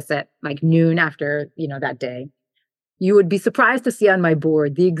office at like noon after, that day, you would be surprised to see on my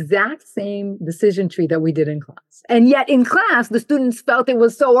board the exact same decision tree that we did in class. And yet in class, the students felt it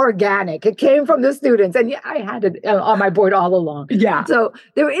was so organic. It came from the students. And I had it on my board all along. Yeah. So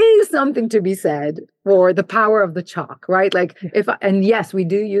there is something to be said for the power of the chalk, right? Like and yes, we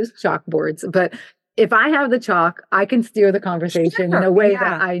do use chalkboards, but if I have the chalk, I can steer the conversation in a way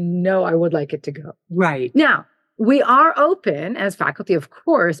that I know I would like it to go. Right. Now, we are open as faculty, of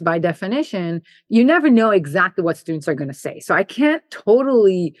course, by definition. You never know exactly what students are going to say. So I can't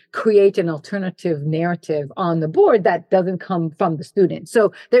totally create an alternative narrative on the board that doesn't come from the students.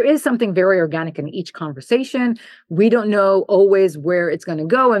 So there is something very organic in each conversation. We don't know always where it's going to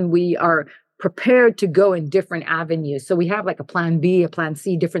go, and we are prepared to go in different avenues. So we have like a plan B, a plan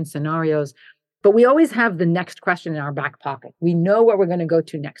C, different scenarios. But we always have the next question in our back pocket. We know where we're going to go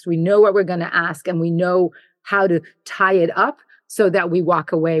to next. We know what we're going to ask, and we know how to tie it up so that we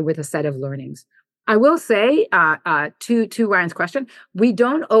walk away with a set of learnings. I will say to Ryan's question, we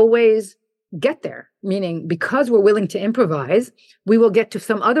don't always get there, meaning because we're willing to improvise, we will get to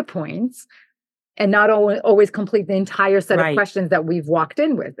some other points and not always complete the entire set of questions that we've walked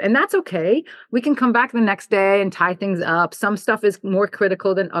in with. And that's okay. We can come back the next day and tie things up. Some stuff is more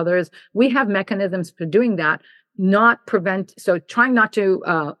critical than others. We have mechanisms for doing that, so trying not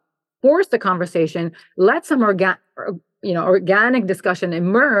to force the conversation, let some organic discussion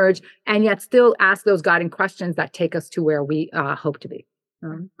emerge, and yet still ask those guiding questions that take us to where we hope to be.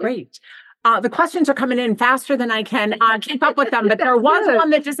 Great. The questions are coming in faster than I can keep up with them, but there was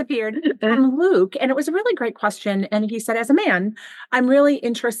one that disappeared from Luke, and it was a really great question. And he said, as a man, I'm really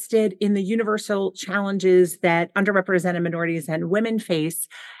interested in the universal challenges that underrepresented minorities and women face,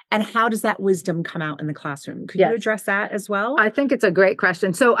 and how does that wisdom come out in the classroom? Could you address that as well? I think it's a great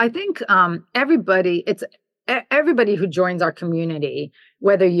question. So I think everybody who joins our community,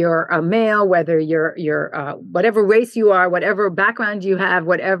 whether you're a male, whether you're whatever race you are, whatever background you have,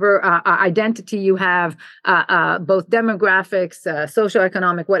 whatever identity you have, both demographics,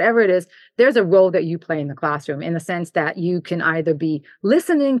 socioeconomic, whatever it is, there's a role that you play in the classroom, in the sense that you can either be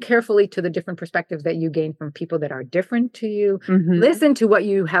listening carefully to the different perspectives that you gain from people that are different to you, listen to what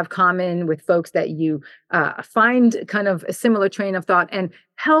you have common with folks that you find kind of a similar train of thought, and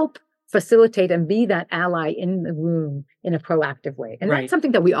help facilitate and be that ally in the room in a proactive way. And that's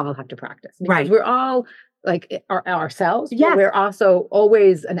something that we all have to practice, because we're all like ourselves. But we're also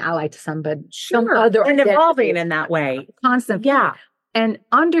always an ally to somebody, some other, and evolving in that way constantly. Yeah. And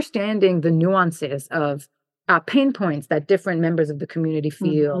understanding the nuances of pain points that different members of the community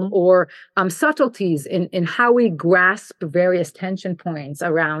feel, or subtleties in how we grasp various tension points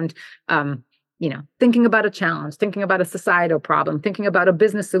around thinking about a challenge, thinking about a societal problem, thinking about a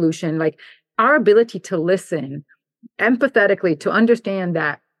business solution. Like, our ability to listen empathetically, to understand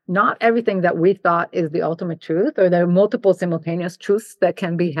that not everything that we thought is the ultimate truth, or there are multiple simultaneous truths that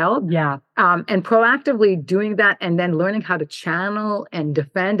can be held. And proactively doing that, and then learning how to channel and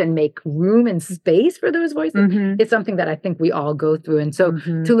defend and make room and space for those voices is something that I think we all go through. And so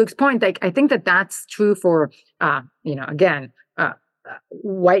to Luke's point, like, I think that that's true for,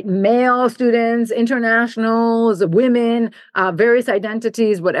 white male students, internationals, women, various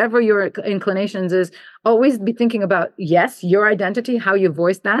identities, whatever your inclinations is. Always be thinking about, yes, your identity, how you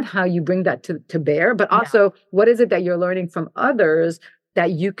voice that, how you bring that to bear, but also what is it that you're learning from others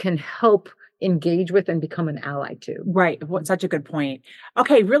that you can help engage with and become an ally to. Right. Well, such a good point.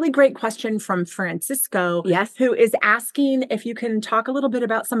 Okay. Really great question from Francisco. Yes. Who is asking if you can talk a little bit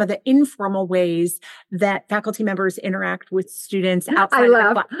about some of the informal ways that faculty members interact with students outside.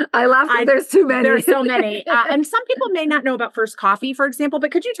 I laugh that there's too many. There's so many. And some people may not know about First Coffee, for example,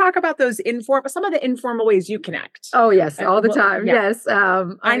 but could you talk about those some of the informal ways you connect? Oh, yes. All the time. Yeah. Yes.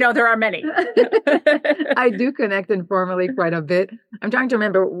 I know there are many. I do connect informally quite a bit. I'm trying to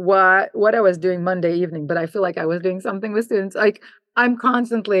remember what I was doing Monday evening, but I feel like I was doing something with students. Like, I'm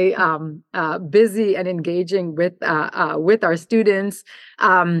constantly busy and engaging with our students.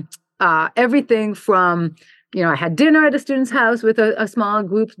 Everything from, I had dinner at a student's house with a small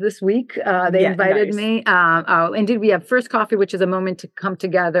group this week. They invited me. Indeed, we have First Coffee, which is a moment to come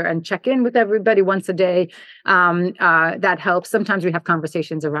together and check in with everybody once a day. That helps. Sometimes we have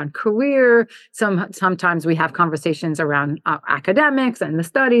conversations around career. Sometimes we have conversations around academics and the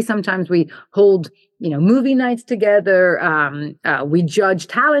study. Sometimes we hold movie nights together. We judge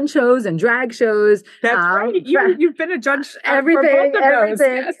talent shows and drag shows. That's right. You've been a judge. Everything.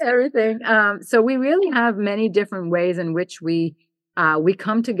 Yes. Everything. So we really have many different ways in which we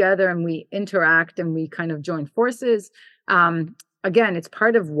come together and we interact and we kind of join forces. Again, it's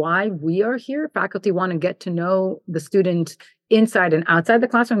part of why we are here. Faculty want to get to know the student inside and outside the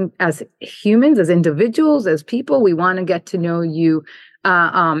classroom as humans, as individuals, as people. We want to get to know you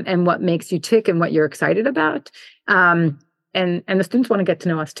and what makes you tick and what you're excited about. And the students want to get to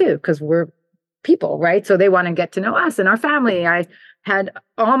know us too, because we're people, right? So they want to get to know us and our family. I had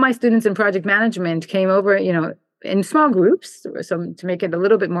all my students in project management came over, in small groups, so to make it a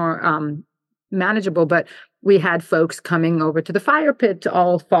little bit more manageable, but we had folks coming over to the fire pit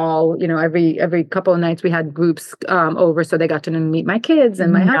all fall, every couple of nights we had groups over, so they got to meet my kids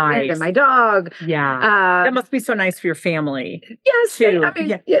and my husband and my dog. Yeah. That must be so nice for your family. Yes. Too. I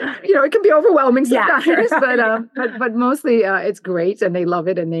mean, it can be overwhelming sometimes, but mostly it's great and they love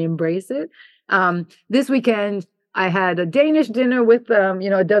it and they embrace it. This weekend, I had a Danish dinner with,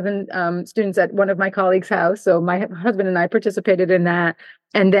 a dozen students at one of my colleagues' house. So my husband and I participated in that.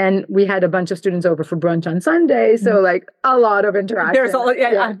 And then we had a bunch of students over for brunch on Sunday. So like a lot of interaction. There's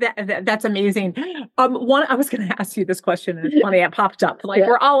that's amazing. I was going to ask you this question, and it's funny, it popped up. Like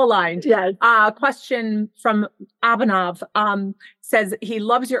we're all aligned. Yeah. Question from Abhinav says he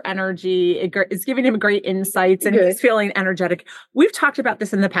loves your energy. It's giving him great insights, and he's feeling energetic. We've talked about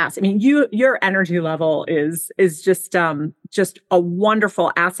this in the past. I mean, your energy level is just a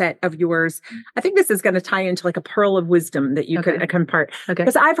wonderful asset of yours. I think this is going to tie into like a pearl of wisdom that you could impart. Okay.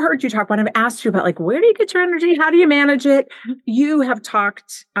 Because I've heard you talk about, I've asked you about like, where do you get your energy? How do you manage it? You have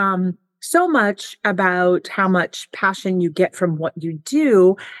talked so much about how much passion you get from what you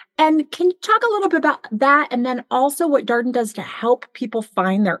do. And can you talk a little bit about that? And then also what Darden does to help people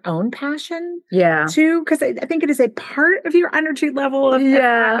find their own passion too? Because I think it is a part of your energy level.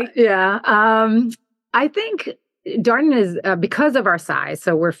 I think Darden is, because of our size,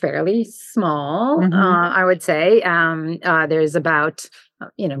 so we're fairly small, I would say. There's about,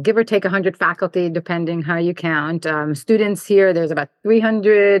 give or take 100 faculty, depending how you count. Students here, there's about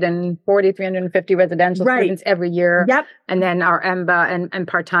 340, 350 residential students every year. Yep. And then our EMBA and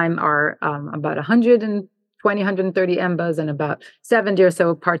part-time are about 120, 130 EMBAs and about 70 or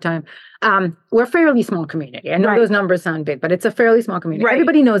so part-time. We're a fairly small community. I know those numbers sound big, but it's a fairly small community. Right.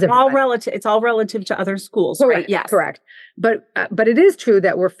 Everybody knows everybody. It's all relative to other schools. Correct. Right? Yes. Correct. But it is true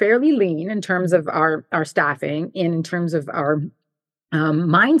that we're fairly lean in terms of our staffing and in terms of our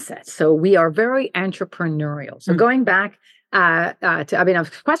mindset. So we are very entrepreneurial. So going back to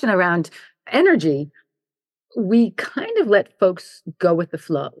Abhinav's question around energy, we kind of let folks go with the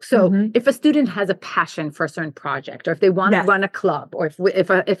flow. So if a student has a passion for a certain project, or if they want to run a club, or if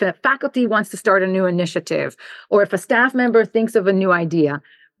a faculty wants to start a new initiative, or if a staff member thinks of a new idea,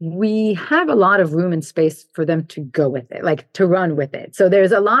 we have a lot of room and space for them to go with it, like to run with it. So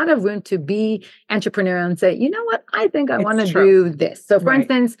there's a lot of room to be entrepreneurial and say, you know what, I think I want to do this. So for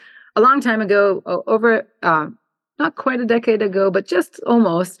instance, a long time ago, over not quite a decade ago, but just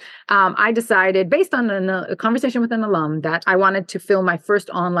almost, I decided, based on a conversation with an alum, that I wanted to film my first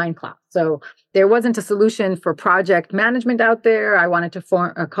online class. So there wasn't a solution for project management out there. I wanted to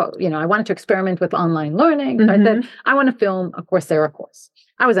I wanted to experiment with online learning. So I said, I want to film a Coursera course.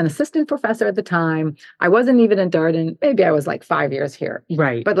 I was an assistant professor at the time. I wasn't even in Darden. Maybe I was like 5 years here.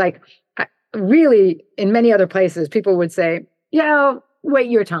 Right. But like, really, in many other places, people would say,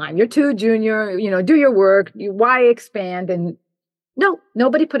 wait your time. You're too junior, do your work. Why expand? And no,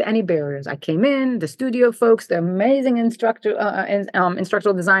 nobody put any barriers. I came in, the studio folks, the amazing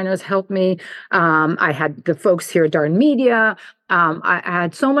instructional designers helped me. I had the folks here at Darden Media. I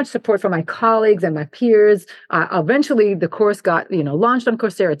had so much support from my colleagues and my peers. Eventually the course got, launched on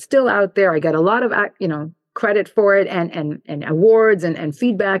Coursera. It's still out there. I got a lot of, credit for it and awards and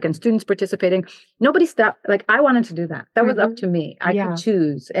feedback and students participating. Nobody stopped. Like, I wanted to do that. That was up to me. I could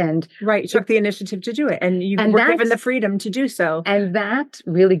choose. And you took the initiative to do it, and you were given the freedom to do so. And that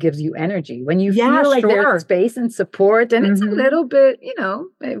really gives you energy when you feel like there's space and support. And it's a little bit,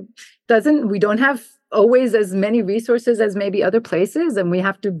 we don't have always as many resources as maybe other places, and we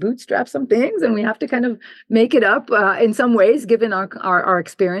have to bootstrap some things, and we have to kind of make it up in some ways, given our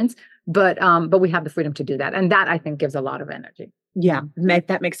experience. But we have the freedom to do that. And that, I think, gives a lot of energy. Yeah,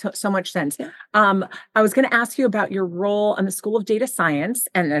 that makes so much sense. I was going to ask you about your role in the School of Data Science.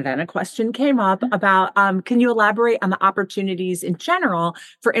 And then a question came up about, can you elaborate on the opportunities in general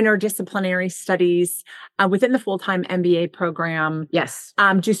for interdisciplinary studies within the full-time MBA program? Yes.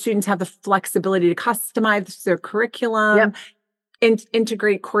 Do students have the flexibility to customize their curriculum? Yep.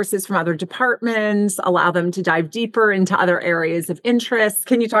 Integrate courses from other departments, allow them to dive deeper into other areas of interest.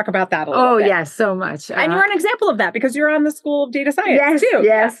 Can you talk about that a little bit? Oh, yes, so much. And you're an example of that because you're on the School of Data Science too.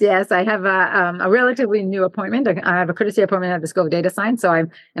 Yes. I have a relatively new appointment. I have a courtesy appointment at the School of Data Science. So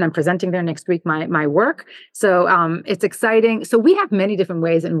I'm presenting there next week my work. So it's exciting. So we have many different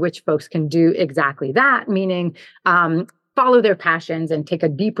ways in which folks can do exactly that, meaning follow their passions and take a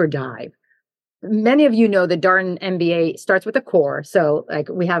deeper dive. Many of you know the Darden MBA starts with a core. So like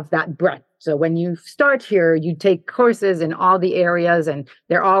we have that breadth. So when you start here, you take courses in all the areas and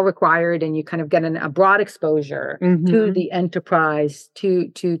they're all required, and you kind of get a broad exposure to the enterprise, to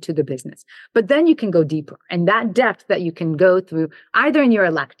the business. But then you can go deeper, and that depth that you can go through either in your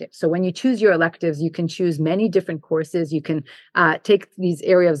electives. So when you choose your electives, you can choose many different courses. You can take these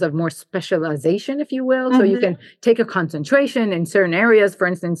areas of more specialization, if you will. So you can take a concentration in certain areas. For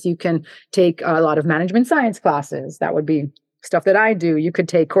instance, you can take a lot of management science classes. That would be stuff that I do. You could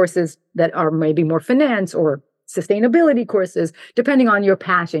take courses that are maybe more finance or sustainability courses. Depending on your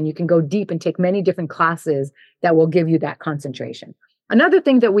passion, you can go deep and take many different classes that will give you that concentration. Another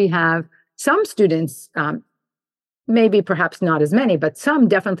thing that we have, some students, maybe perhaps not as many, but some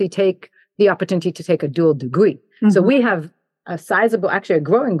definitely take the opportunity to take a dual degree. So we have a sizable, actually a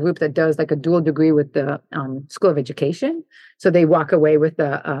growing group that does like a dual degree with the School of Education. So they walk away with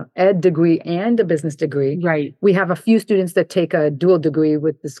a ed degree and a business degree. Right. We have a few students that take a dual degree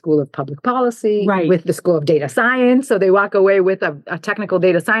with the School of Public Policy, Right. with the School of Data Science. So they walk away with a technical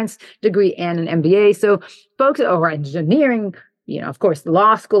data science degree and an MBA. So folks, or engineering, of course, the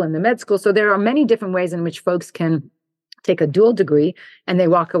law school and the med school. So there are many different ways in which folks can take a dual degree, and they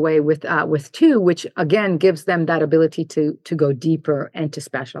walk away with two, which again gives them that ability to go deeper and to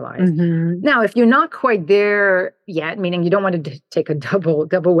specialize. Now, if you're not quite there yet, meaning you don't want to take a double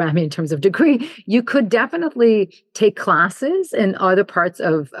whammy in terms of degree, you could definitely take classes in other parts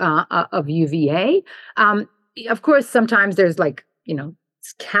of UVA. Of course, sometimes there's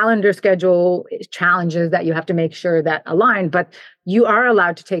calendar schedule challenges that you have to make sure that align, but you are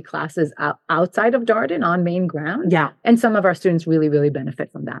allowed to take classes outside of Darden on main ground. Yeah. And some of our students really, really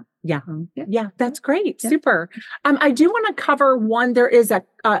benefit from that. Yeah, that's great. Yeah. Super. I do want to cover one. There is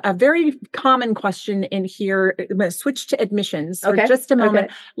a very common question in here. I'm going to switch to admissions for just a moment.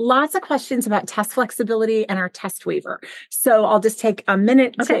 Lots of questions about test flexibility and our test waiver. So I'll just take a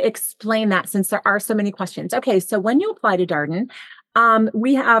minute to explain that since there are so many questions. Okay, so when you apply to Darden,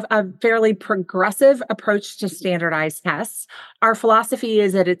 we have a fairly progressive approach to standardized tests. Our philosophy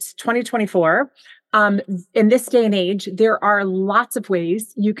is that it's 2024. In this day and age, there are lots of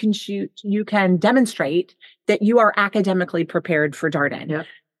ways you can demonstrate that you are academically prepared for Darden. Yep.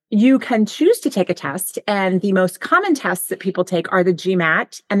 You can choose to take a test, and the most common tests that people take are the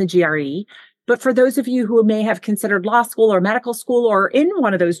GMAT and the GRE. But for those of you who may have considered law school or medical school or in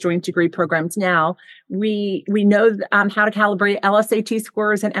one of those joint degree programs now, we know how to calibrate LSAT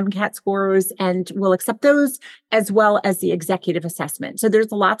scores and MCAT scores, and we'll accept those as well as the executive assessment. So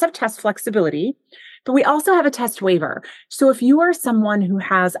there's lots of test flexibility, but we also have a test waiver. So if you are someone who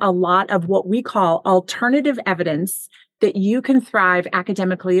has a lot of what we call alternative evidence that you can thrive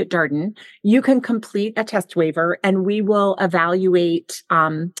academically at Darden, you can complete a test waiver, and we will evaluate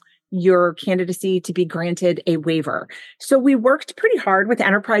your candidacy to be granted a waiver. So we worked pretty hard with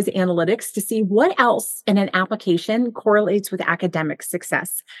enterprise analytics to see what else in an application correlates with academic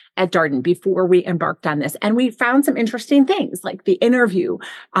success at Darden before we embarked on this. And we found some interesting things, like the interview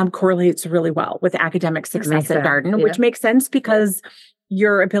correlates really well with academic success at Darden, which makes sense because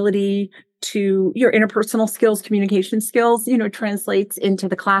your ability to your interpersonal skills, communication skills, translates into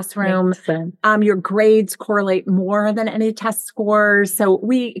the classroom. Your grades correlate more than any test scores. So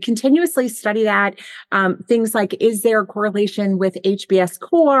we continuously study that. Things like, is there a correlation with HBS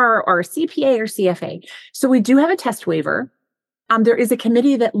core or CPA or CFA? So we do have a test waiver. There is a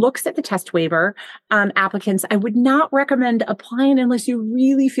committee that looks at the test waiver applicants. I would not recommend applying unless you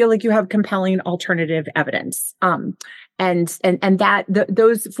really feel like you have compelling alternative evidence. And that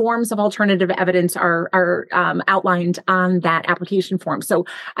those forms of alternative evidence are outlined on that application form. So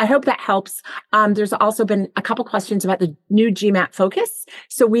I hope that helps. There's also been a couple questions about the new GMAT focus.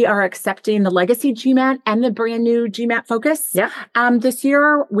 So we are accepting the legacy GMAT and the brand new GMAT focus. This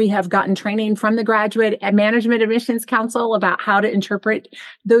year, we have gotten training from the Graduate and Management Admissions Council about how to interpret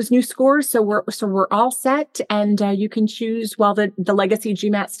those new scores. So we're all set, and you can choose while the legacy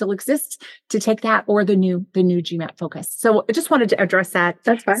GMAT still exists to take that or the new GMAT focus. So I just wanted to address that.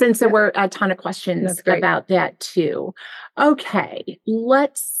 That's fine. Since there were a ton of questions about that too. Okay,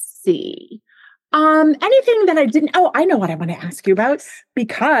 let's see. Anything that I didn't, I know what I want to ask you about,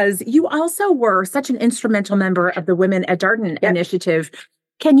 because you also were such an instrumental member of the Women at Darden initiative.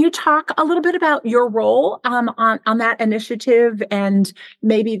 Can you talk a little bit about your role on that initiative and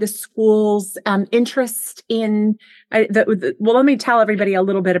maybe the school's interest in well, let me tell everybody a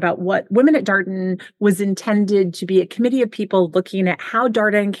little bit about what Women at Darden was intended to be: a committee of people looking at how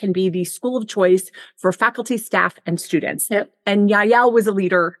Darden can be the school of choice for faculty, staff, and students. And Yael was a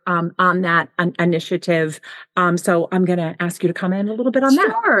leader on that initiative. So I'm going to ask you to comment a little bit on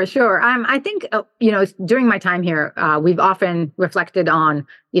that. Sure. I think, during my time here, we've often reflected on,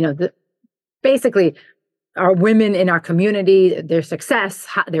 basically our women in our community, their success,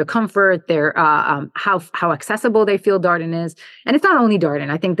 their comfort, their how accessible they feel Darden is. And it's not only Darden.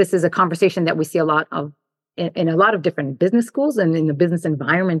 I think this is a conversation that we see a lot of in a lot of different business schools and in the business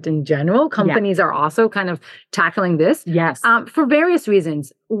environment in general. Companies are also kind of tackling this. For various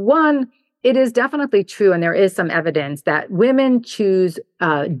reasons. One, it is definitely true, and there is some evidence that women choose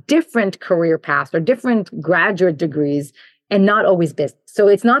different career paths or different graduate degrees and not always business. So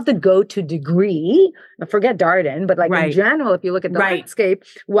it's not the go-to degree, forget Darden, but like in general, if you look at the landscape,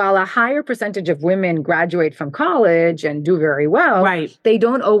 while a higher percentage of women graduate from college and do very well, they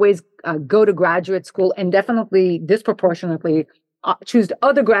don't always go to graduate school, and definitely disproportionately choose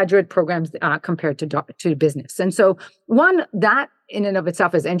other graduate programs compared to business. And so one, that in and of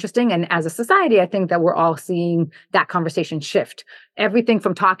itself is interesting. And as a society, I think that we're all seeing that conversation shift. Everything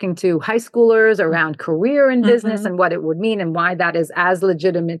from talking to high schoolers around career in business and what it would mean and why that is as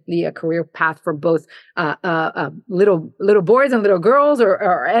legitimately a career path for both little boys and little girls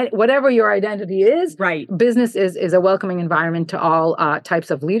or whatever your identity is. Business is a welcoming environment to all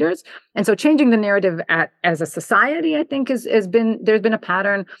types of leaders. And so changing the narrative as a society, I think there's been a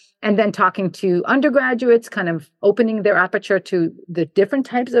pattern. And then talking to undergraduates, kind of opening their aperture to the different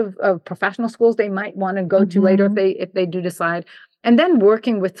types of professional schools they might want to go to later if they do decide. And then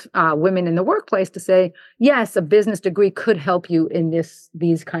working with women in the workplace to say, yes, a business degree could help you in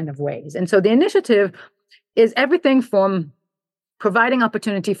these kind of ways. And so the initiative is everything from providing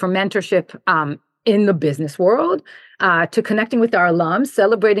opportunity for mentorship in the business world, to connecting with our alums,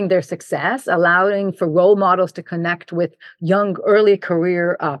 celebrating their success, allowing for role models to connect with young, early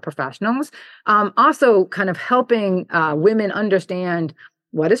career professionals. Also kind of helping women understand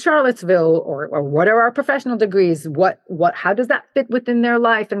what is Charlottesville or what are our professional degrees? How does that fit within their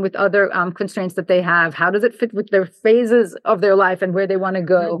life and with other constraints that they have? How does it fit with their phases of their life and where they want to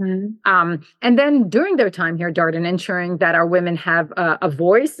go? And then during their time here at Darden, ensuring that our women have a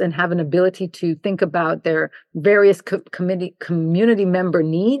voice and have an ability to think about their various community member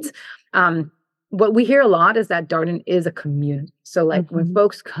needs. What we hear a lot is that Darden is a community. So like when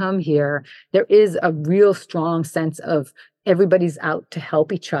folks come here, there is a real strong sense of everybody's out to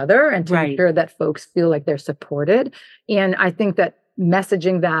help each other and to ensure that folks feel like they're supported. And I think that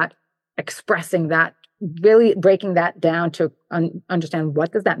messaging that, expressing that, really breaking that down to understand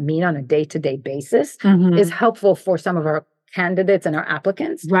what does that mean on a day-to-day basis is helpful for some of our candidates and our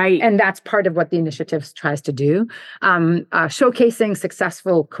applicants. And that's part of what the initiative tries to do. Showcasing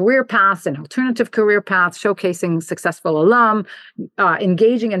successful career paths and alternative career paths, showcasing successful alum,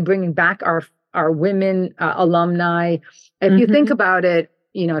 engaging and bringing back our women alumni. If you think about it,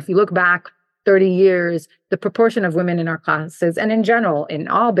 if you look back 30 years, the proportion of women in our classes and in general in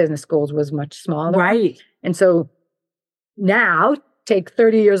all business schools was much smaller. And so now, take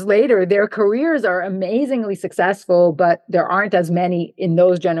 30 years later, their careers are amazingly successful, but there aren't as many in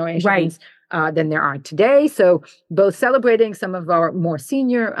those generations than there are today. So both celebrating some of our more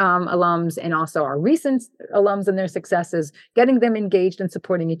senior alums and also our recent alums and their successes, getting them engaged and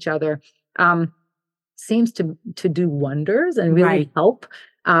supporting each other seems to do wonders and really help.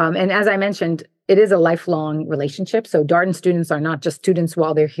 And as I mentioned, it is a lifelong relationship. So Darden students are not just students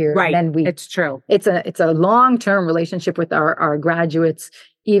while they're here. And then it's true. It's a long-term relationship with our graduates,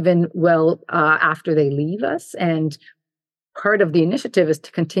 even after they leave us. And part of the initiative is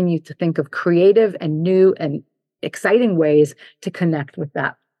to continue to think of creative and new and exciting ways to connect with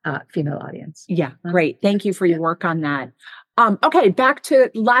that female audience. Yeah, great. Thank you for your work on that. Okay, back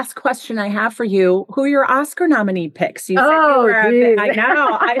to last question I have for you. Who are your Oscar nominee picks? You I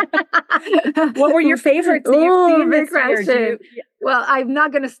know. What were your favorites that you've seen this year? Well, I'm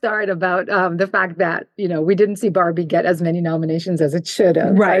not going to start about the fact that, we didn't see Barbie get as many nominations as it should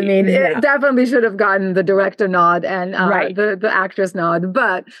have. I mean, it definitely should have gotten the director nod and the actress nod.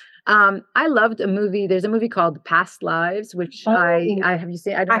 But I loved a movie. There's a movie called Past Lives, which I have you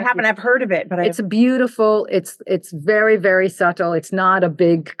seen? I haven't. I've heard of it, but it's beautiful. It's very, very subtle. It's not a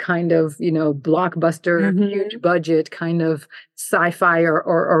big kind of blockbuster, huge budget kind of sci-fi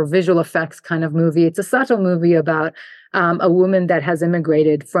or visual effects kind of movie. It's a subtle movie about a woman that has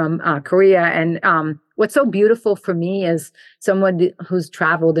immigrated from Korea. And what's so beautiful for me is someone who's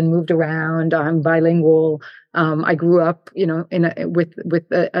traveled and moved around. I'm bilingual. I grew up, with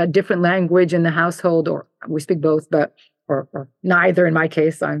a different language in the household, or we speak both, but or neither in my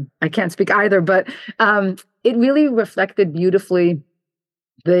case. I can't speak either. But it really reflected beautifully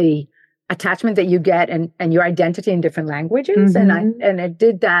the attachment that you get and your identity in different languages, and it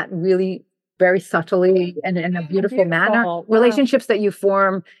did that really very subtly and in a beautiful manner. Wow. Relationships that you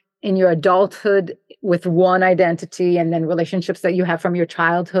form in your adulthood with one identity, and then relationships that you have from your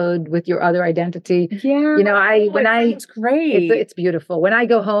childhood with your other identity. Yeah. It's great. It's beautiful. When I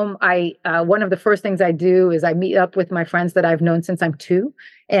go home, one of the first things I do is I meet up with my friends that I've known since I'm 2.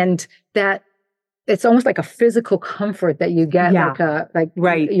 And that it's almost like a physical comfort that you get.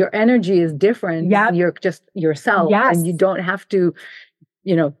 Your energy is different. You're just yourself, and you don't have to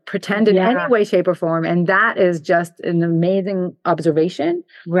pretend in any way, shape, or form. And that is just an amazing observation.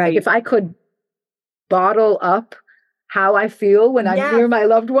 Like if I could bottle up how I feel when I'm near my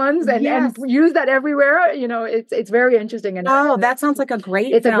loved ones and use that everywhere. You know, it's very interesting. And that sounds like a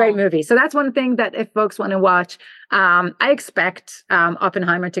great It's a great movie. So that's one thing that if folks want to watch, I expect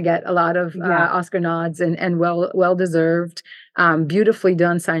Oppenheimer to get a lot of Oscar nods and well deserved, beautifully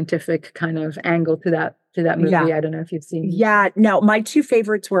done scientific kind of angle to that movie. I don't know if you've seen. Yeah, no, my two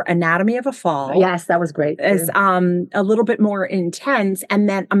favorites were Anatomy of a Fall. Yes, that was great. It's a little bit more intense, and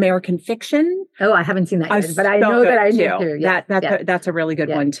then American Fiction. Oh, I haven't seen that yet, but I know that I need to. Yeah, that's a really good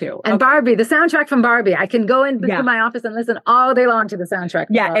one too. And Barbie, the soundtrack from Barbie, I can go into my office and listen all day long to the soundtrack.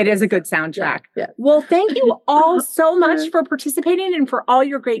 Yeah, it is a good soundtrack. Yeah. Well, thank you all so much for participating and for all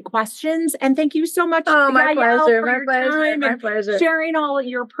your great questions, and thank you so much. Oh, my pleasure. My pleasure. Sharing all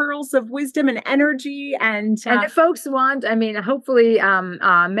your pearls of wisdom and energy. And if folks want, I mean, hopefully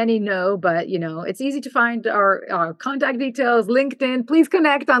many know, but you know, it's easy to find our contact details, LinkedIn. Please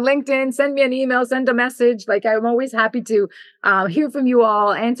connect on LinkedIn. Send me an email, send a message. Like, I'm always happy to hear from you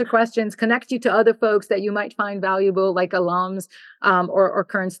all, answer questions, connect you to other folks that you might find valuable, like alums or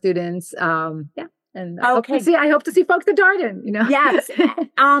current students. And I hope to see folks at Darden, you know. Yes.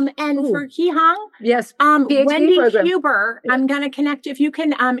 And for Hee-Hong, yes. Wendy program. Huber, I'm going to connect. If you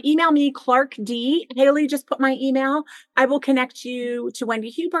can email me, Clarke D. Haley, just put my email. I will connect you to Wendy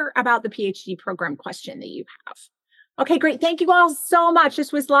Huber about the PhD program question that you have. Okay, great. Thank you all so much.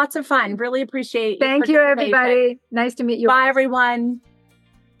 This was lots of fun. Really appreciate it. Thank you, everybody. Nice to meet you. Bye, everyone.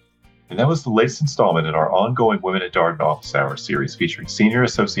 And that was the latest installment in our ongoing Women at Darden Office Hour series featuring Senior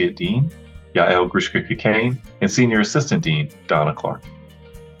Associate Dean Yael Grushka-Cockayne and Senior Assistant Dean Dawna Clarke.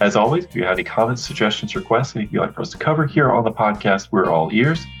 As always, if you have any comments, suggestions, requests, anything you'd like for us to cover here on the podcast, we're all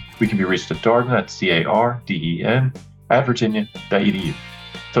ears. We can be reached at Darden at CARDEN@virginia.edu.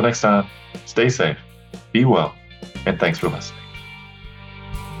 Till next time, stay safe, be well, and thanks for listening.